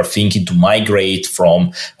 or if you are thinking to migrate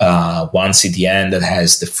from one CDN that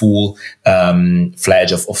has the full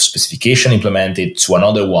fledged of specification implemented to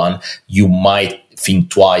another one, you might think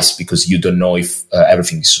twice because you don't know if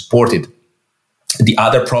everything is supported. The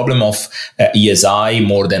other problem of ESI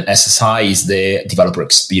more than SSI is the developer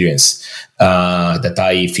experience that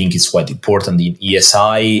I think is quite important. In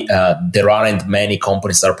ESI, there aren't many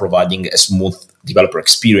companies that are providing a smooth developer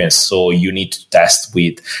experience, so you need to test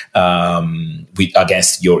with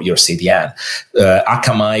against your CDN.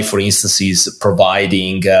 Akamai, for instance, is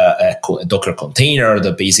providing a Docker container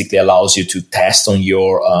that basically allows you to test on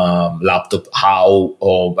your laptop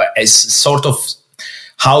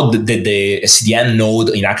how the CDN node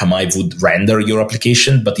in Akamai would render your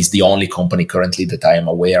application, but it's the only company currently that I am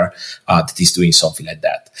aware that is doing something like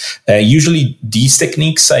that. Usually these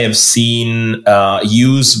techniques I have seen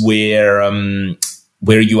used where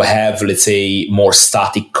you have, let's say, more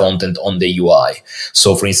static content on the UI.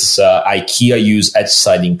 So, for instance, IKEA used Edge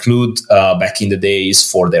Side Include back in the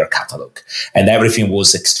days for their catalog. And everything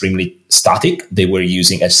was extremely static. They were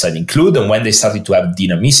using Edge Side Include. And when they started to have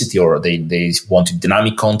dynamicity, or they wanted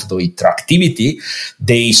dynamic content or interactivity,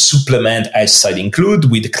 they supplement Edge Side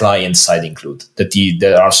Include with Client Side Include.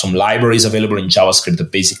 There are some libraries available in JavaScript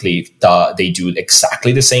that basically they do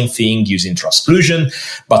exactly the same thing using transclusion,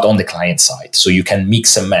 but on the client side. So you can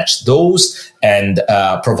mix and match those and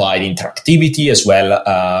provide interactivity as well,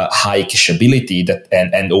 high cacheability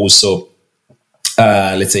and also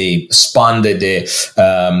let's say span the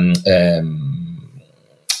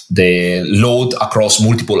load across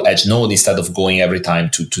multiple edge nodes instead of going every time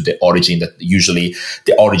to the origin. That usually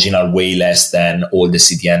the origin are way less than all the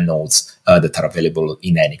CDN nodes that are available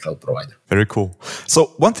in any cloud provider. Very cool. So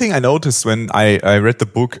one thing I noticed when I read the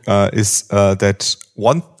book is that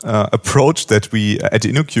one approach that we at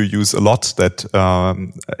InnoQ use a lot that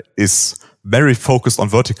is very focused on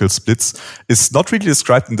vertical splits is not really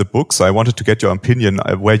described in the book. So I wanted to get your opinion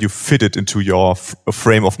where you fit it into your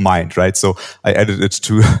frame of mind, right? So I added it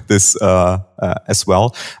to this as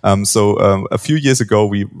well. So a few years ago,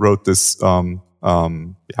 we wrote this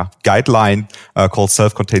guideline called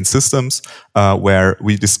Self-Contained Systems, where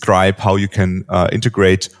we describe how you can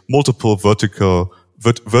integrate multiple vertical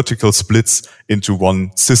splits into one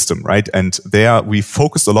system, right? And there we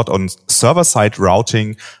focused a lot on server-side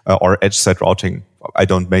routing or edge-side routing. I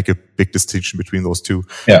don't make a big distinction between those two.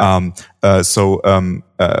 Yeah.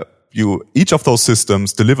 Each of those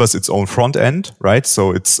systems delivers its own front end, right?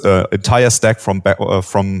 So it's entire stack from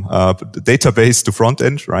database to front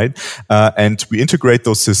end, right? And we integrate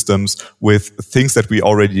those systems with things that we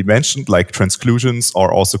already mentioned, like transclusions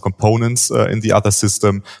or also components in the other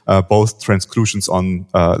system, both transclusions on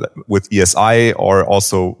with ESI or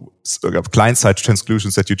also client-side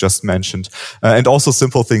transclusions that you just mentioned, and also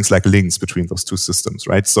simple things like links between those two systems,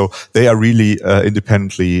 right? So they are really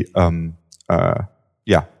independently,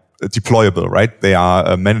 deployable, right? They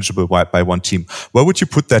are manageable by one team. Where would you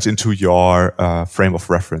put that into your frame of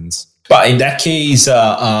reference? But in that case,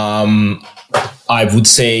 I would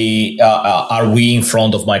say, are we in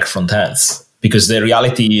front of micro-frontends? Because the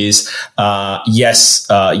reality is, yes,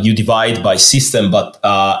 you divide by system, but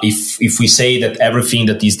if we say that everything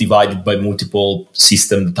that is divided by multiple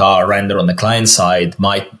systems that are rendered on the client side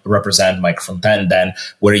might represent micro-frontend, then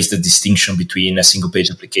where is the distinction between a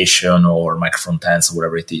single-page application or micro-frontends or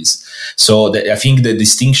whatever it is? So I think the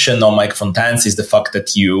distinction on micro-frontends is the fact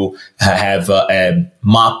that you have a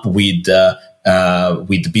map with the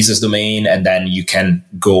business domain, and then you can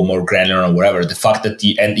go more granular or whatever. The fact that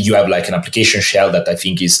and you have like an application shell that I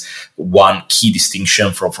think is one key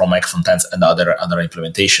distinction from micro-frontends and other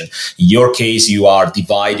implementation. In your case, you are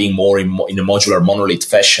dividing more in a modular monolith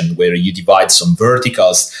fashion, where you divide some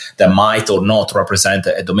verticals that might or not represent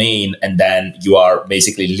a domain, and then you are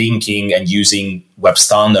basically linking and using web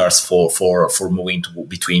standards for moving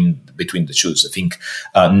between the two. I think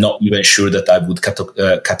not even sure that I would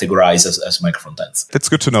categorize as micro-frontends. That's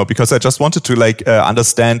good to know, because I just wanted to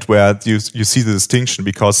understand where you see the distinction,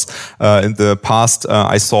 because in the past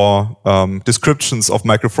I saw descriptions of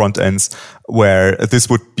micro-frontends where this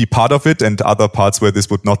would be part of it and other parts where this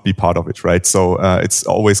would not be part of it, right? So it's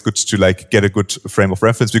always good to get a good frame of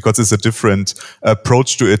reference, because it's a different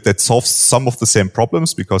approach to it that solves some of the same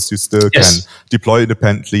problems, because you still can deploy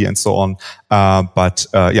independently and so on. But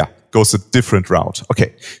goes a different route.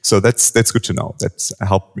 Okay, so that's good to know. That's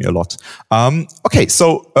helped me a lot.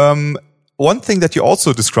 One thing that you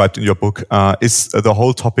also described in your book is the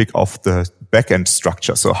whole topic of the backend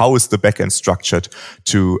structure. So how is the backend structured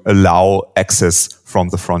to allow access from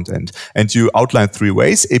the front end. And you outlined 3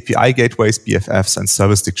 ways: API gateways, BFFs, and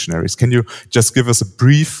service dictionaries. Can you just give us a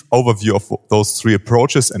brief overview of those 3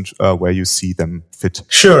 approaches and where you see them fit?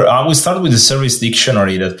 Sure. I will start with the service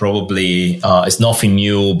dictionary that probably is nothing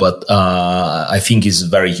new, but I think is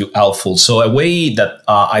very helpful. So a way that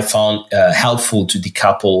I found helpful to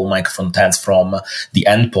decouple microfrontends from the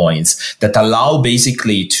endpoints that allow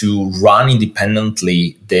basically to run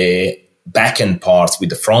independently the backend parts with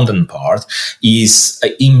the front-end part is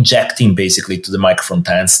injecting basically to the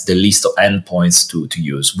microfrontends the list of endpoints to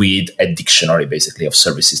use with a dictionary basically of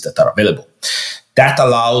services that are available. That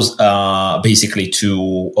allows basically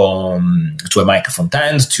to a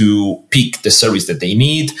microfrontend to pick the service that they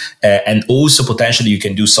need, and also potentially you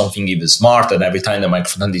can do something even smarter. And every time the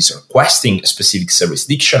microfrontend is requesting a specific service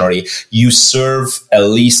dictionary, you serve a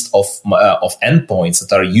list of endpoints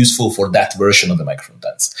that are useful for that version of the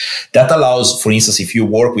microfrontends. That allows, for instance, if you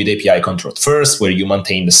work with API control first, where you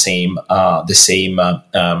maintain the same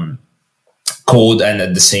code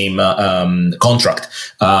and the same contract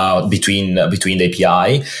between the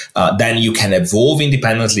API, then you can evolve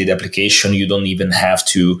independently the application. You don't even have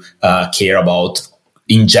to care about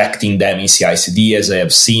injecting them in CI/CD, as I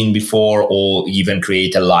have seen before, or even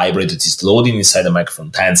create a library that is loaded inside the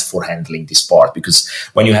microfrontends for handling this part. Because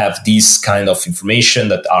when you have this kind of information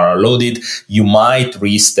that are loaded, you might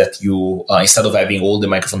risk that you, instead of having all the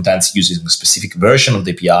microfrontends using a specific version of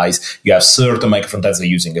the APIs, you have certain microfrontends that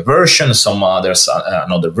are using a version, some others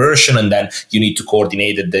another version, and then you need to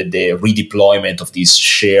coordinate the redeployment of this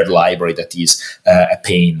shared library that is a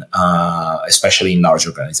pain, especially in large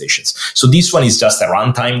organizations. So this one is just a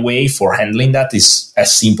runtime way for handling that. Is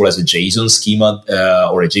as simple as a JSON schema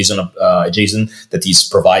or a JSON that is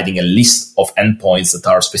providing a list of endpoints that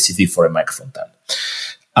are specific for a microfrontend.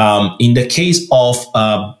 In the case of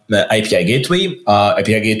API Gateway,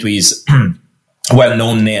 API Gateway is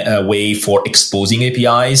well-known way for exposing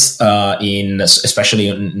APIs especially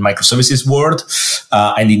in microservices world,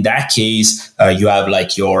 and in that case, you have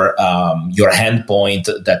like your endpoint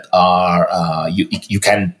that are you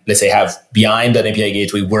can, let's say, have behind an API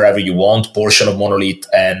gateway wherever you want, portion of monolith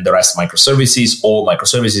and the rest microservices. All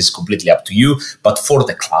microservices, completely up to you. But for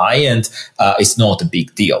the client, it's not a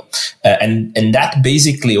big deal, and that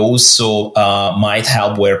basically also might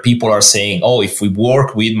help where people are saying, oh, if we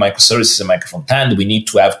work with microservices and microfrontend, we need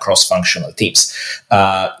to have cross-functional teams.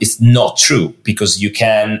 It's not true, because you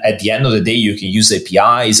can, at the end of the day, you can use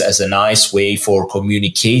APIs as a nice way for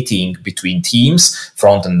communicating between teams,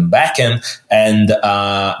 front end and back end, and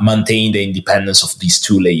maintain the independence of these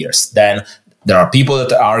 2 layers. Then there are people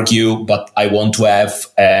that argue, but I want to have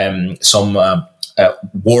some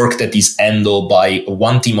work that is handled by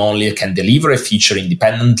one team only, can deliver a feature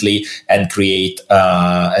independently and create,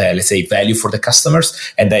 let's say, value for the customers.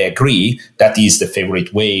 And I agree, that is the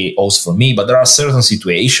favorite way also for me. But there are certain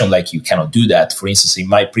situations like you cannot do that. For instance, in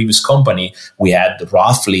my previous company, we had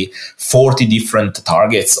roughly 40 different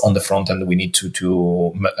targets on the front end we need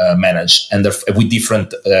to manage, and with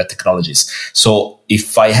different technologies. So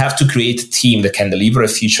if I have to create a team that can deliver a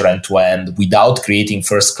feature end to end without creating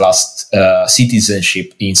first-class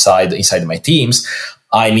citizenship inside my teams,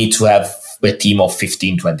 I need to have a team of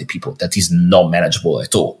 15, 20 people. That is not manageable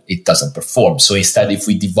at all. It doesn't perform. So instead, if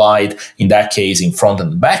we divide, in that case, in front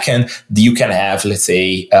end and back end, you can have, let's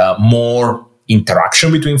say, more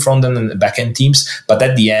interaction between front end and back end teams. But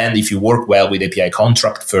at the end, if you work well with API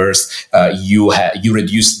contract first, you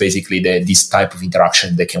reduce basically this type of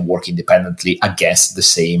interaction that can work independently against the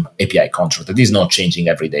same API contract. That is not changing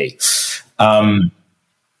every day.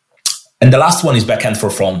 And the last one is backend for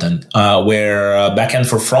frontend, where backend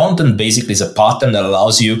for frontend basically is a pattern that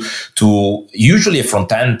allows you to, usually a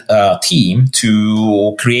frontend team,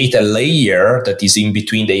 to create a layer that is in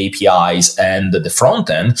between the APIs and the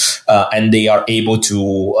frontend, and they are able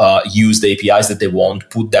to use the APIs that they want,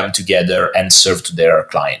 put them together, and serve to their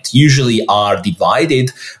client. Usually are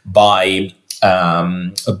divided by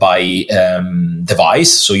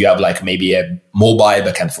device. So you have like maybe a mobile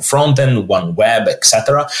backend for frontend, one web,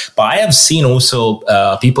 etc. But I have seen also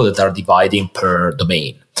people that are dividing per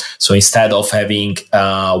domain. So instead of having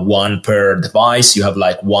one per device, you have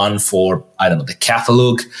like one for, the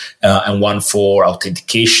catalog, and one for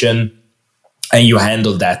authentication. And you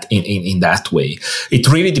handle that in that way. It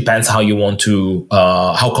really depends how you want to,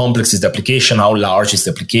 how complex is the application, how large is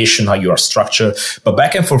the application, how you are structured. But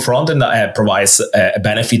backend for frontend provides a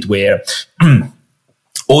benefit where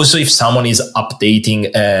Also, if someone is updating,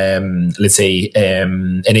 let's say,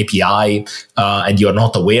 an API, and you're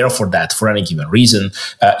not aware for that for any given reason,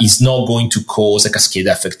 it's not going to cause a cascade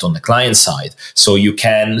effect on the client side. So you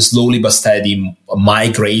can slowly but steady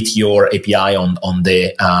migrate your API on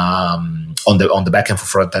the backend for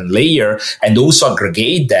front-end layer, and also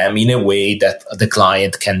aggregate them in a way that the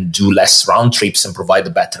client can do less round trips and provide a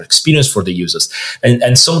better experience for the users.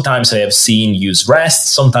 And sometimes I have seen use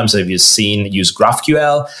REST, sometimes I've seen use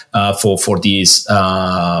GraphQL for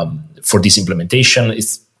this implementation.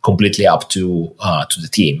 It's completely up to the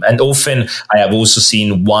team. And often I have also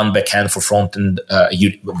seen one backend for frontend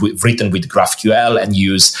written with GraphQL and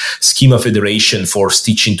use Schema Federation for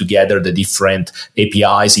stitching together the different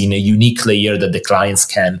APIs in a unique layer that the clients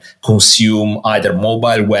can consume, either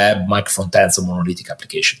mobile, web, microfrontends, or monolithic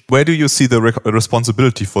application. Where do you see the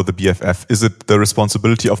responsibility for the BFF? Is it the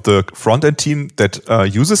responsibility of the front-end team that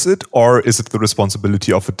uses it, or is it the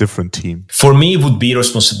responsibility of a different team? For me, it would be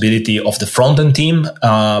responsibility of the front-end team,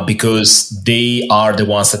 because they are the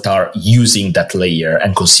ones that are using that layer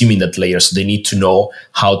and consuming that layer. So they need to know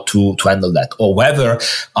how to handle that. However,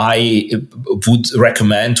 I would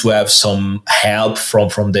recommend to have some help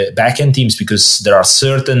from the backend teams, because there are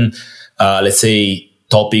certain, let's say,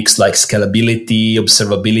 topics like scalability,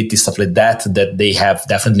 observability, stuff like that they have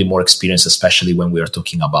definitely more experience, especially when we are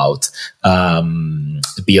talking about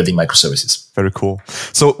building microservices. Very cool.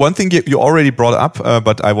 So one thing you already brought up,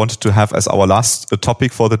 but I wanted to have as our last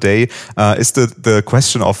topic for the day, is the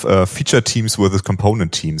question of feature teams versus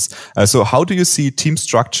component teams. So how do you see team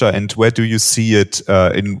structure, and where do you see it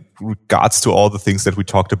in regards to all the things that we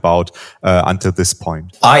talked about until this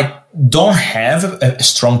point? I don't have a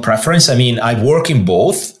strong preference. I mean, I work in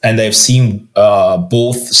both, and I've seen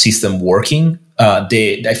both systems working. I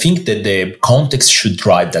think that the context should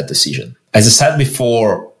drive that decision. As I said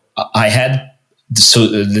before, I had, so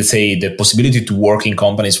let's say, the possibility to work in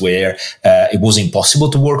companies where it was impossible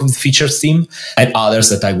to work with features team, and others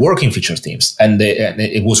that I work in feature teams, and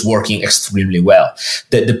it was working extremely well.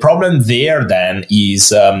 The problem there then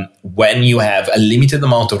is when you have a limited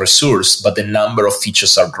amount of resource, but the number of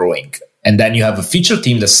features are growing. And then you have a feature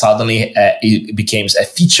team that suddenly it becomes a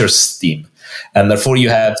features team. And therefore, you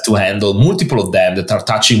have to handle multiple of them that are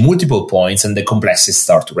touching multiple points, and the complexity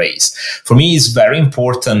start to raise. For me, it's very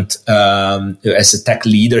important as a tech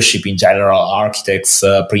leadership in general, architects,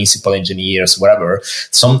 principal engineers, whatever,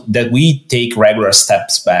 that we take regular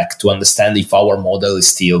steps back to understand if our model is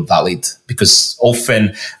still valid. Because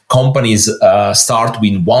often companies start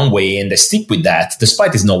with one way and they stick with that,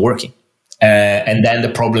 despite it's not working. And then the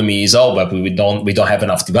problem is, but we don't have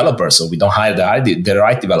enough developers, so we don't hire the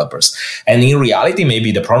right developers. And in reality,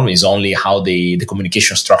 maybe the problem is only how the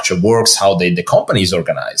communication structure works, how the company is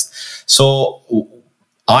organized. So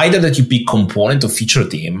either that you pick component or feature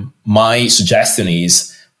team, my suggestion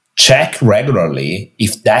is check regularly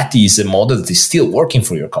if that is a model that is still working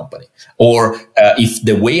for your company, or if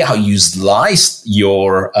the way how you slice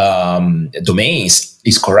your domains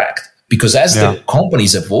is correct. Because as the company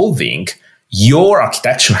is evolving, your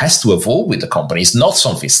architecture has to evolve with the company. It's not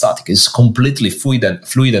something static. It's completely fluid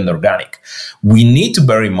and organic. We need to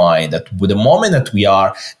bear in mind that with the moment that we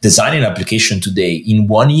are designing an application today, in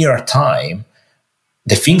 1 year time,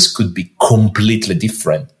 the things could be completely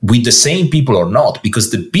different with the same people or not, because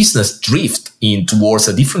the business drift in towards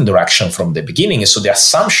a different direction from the beginning. And so the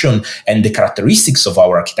assumption and the characteristics of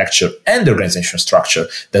our architecture and the organization structure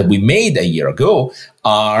that we made a year ago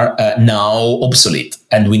are now obsolete,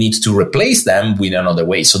 and we need to replace them with another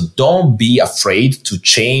way. So don't be afraid to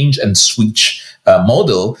change and switch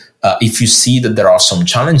model if you see that there are some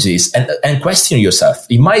challenges, and question yourself.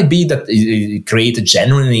 It might be that it create a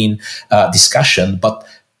genuine discussion, but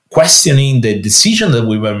questioning the decision that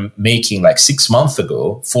we were making like 6 months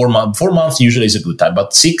ago, 4 months usually is a good time,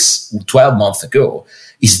 but 12 months ago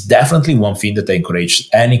is definitely one thing that I encourage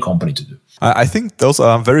any company to do. I think those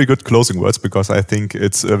are very good closing words, because I think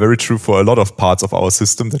it's very true for a lot of parts of our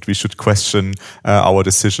system that we should question our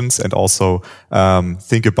decisions, and also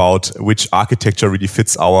think about which architecture really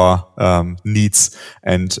fits our needs,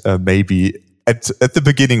 and maybe at the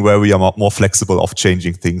beginning where we are more flexible of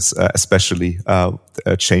changing things, especially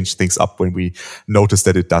change things up when we notice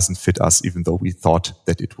that it doesn't fit us, even though we thought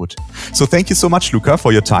that it would. So thank you so much, Luca,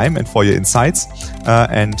 for your time and for your insights.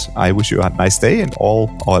 And I wish you a nice day, and all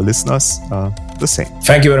our listeners the same.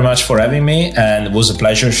 Thank you very much for having me. And it was a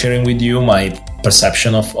pleasure sharing with you my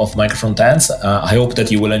perception of microfrontends. I hope that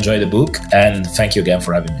you will enjoy the book. And thank you again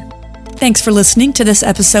for having me. Thanks for listening to this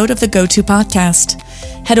episode of the GoTo Podcast.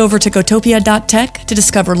 Head over to gotopia.tech to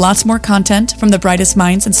discover lots more content from the brightest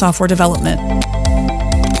minds in software development.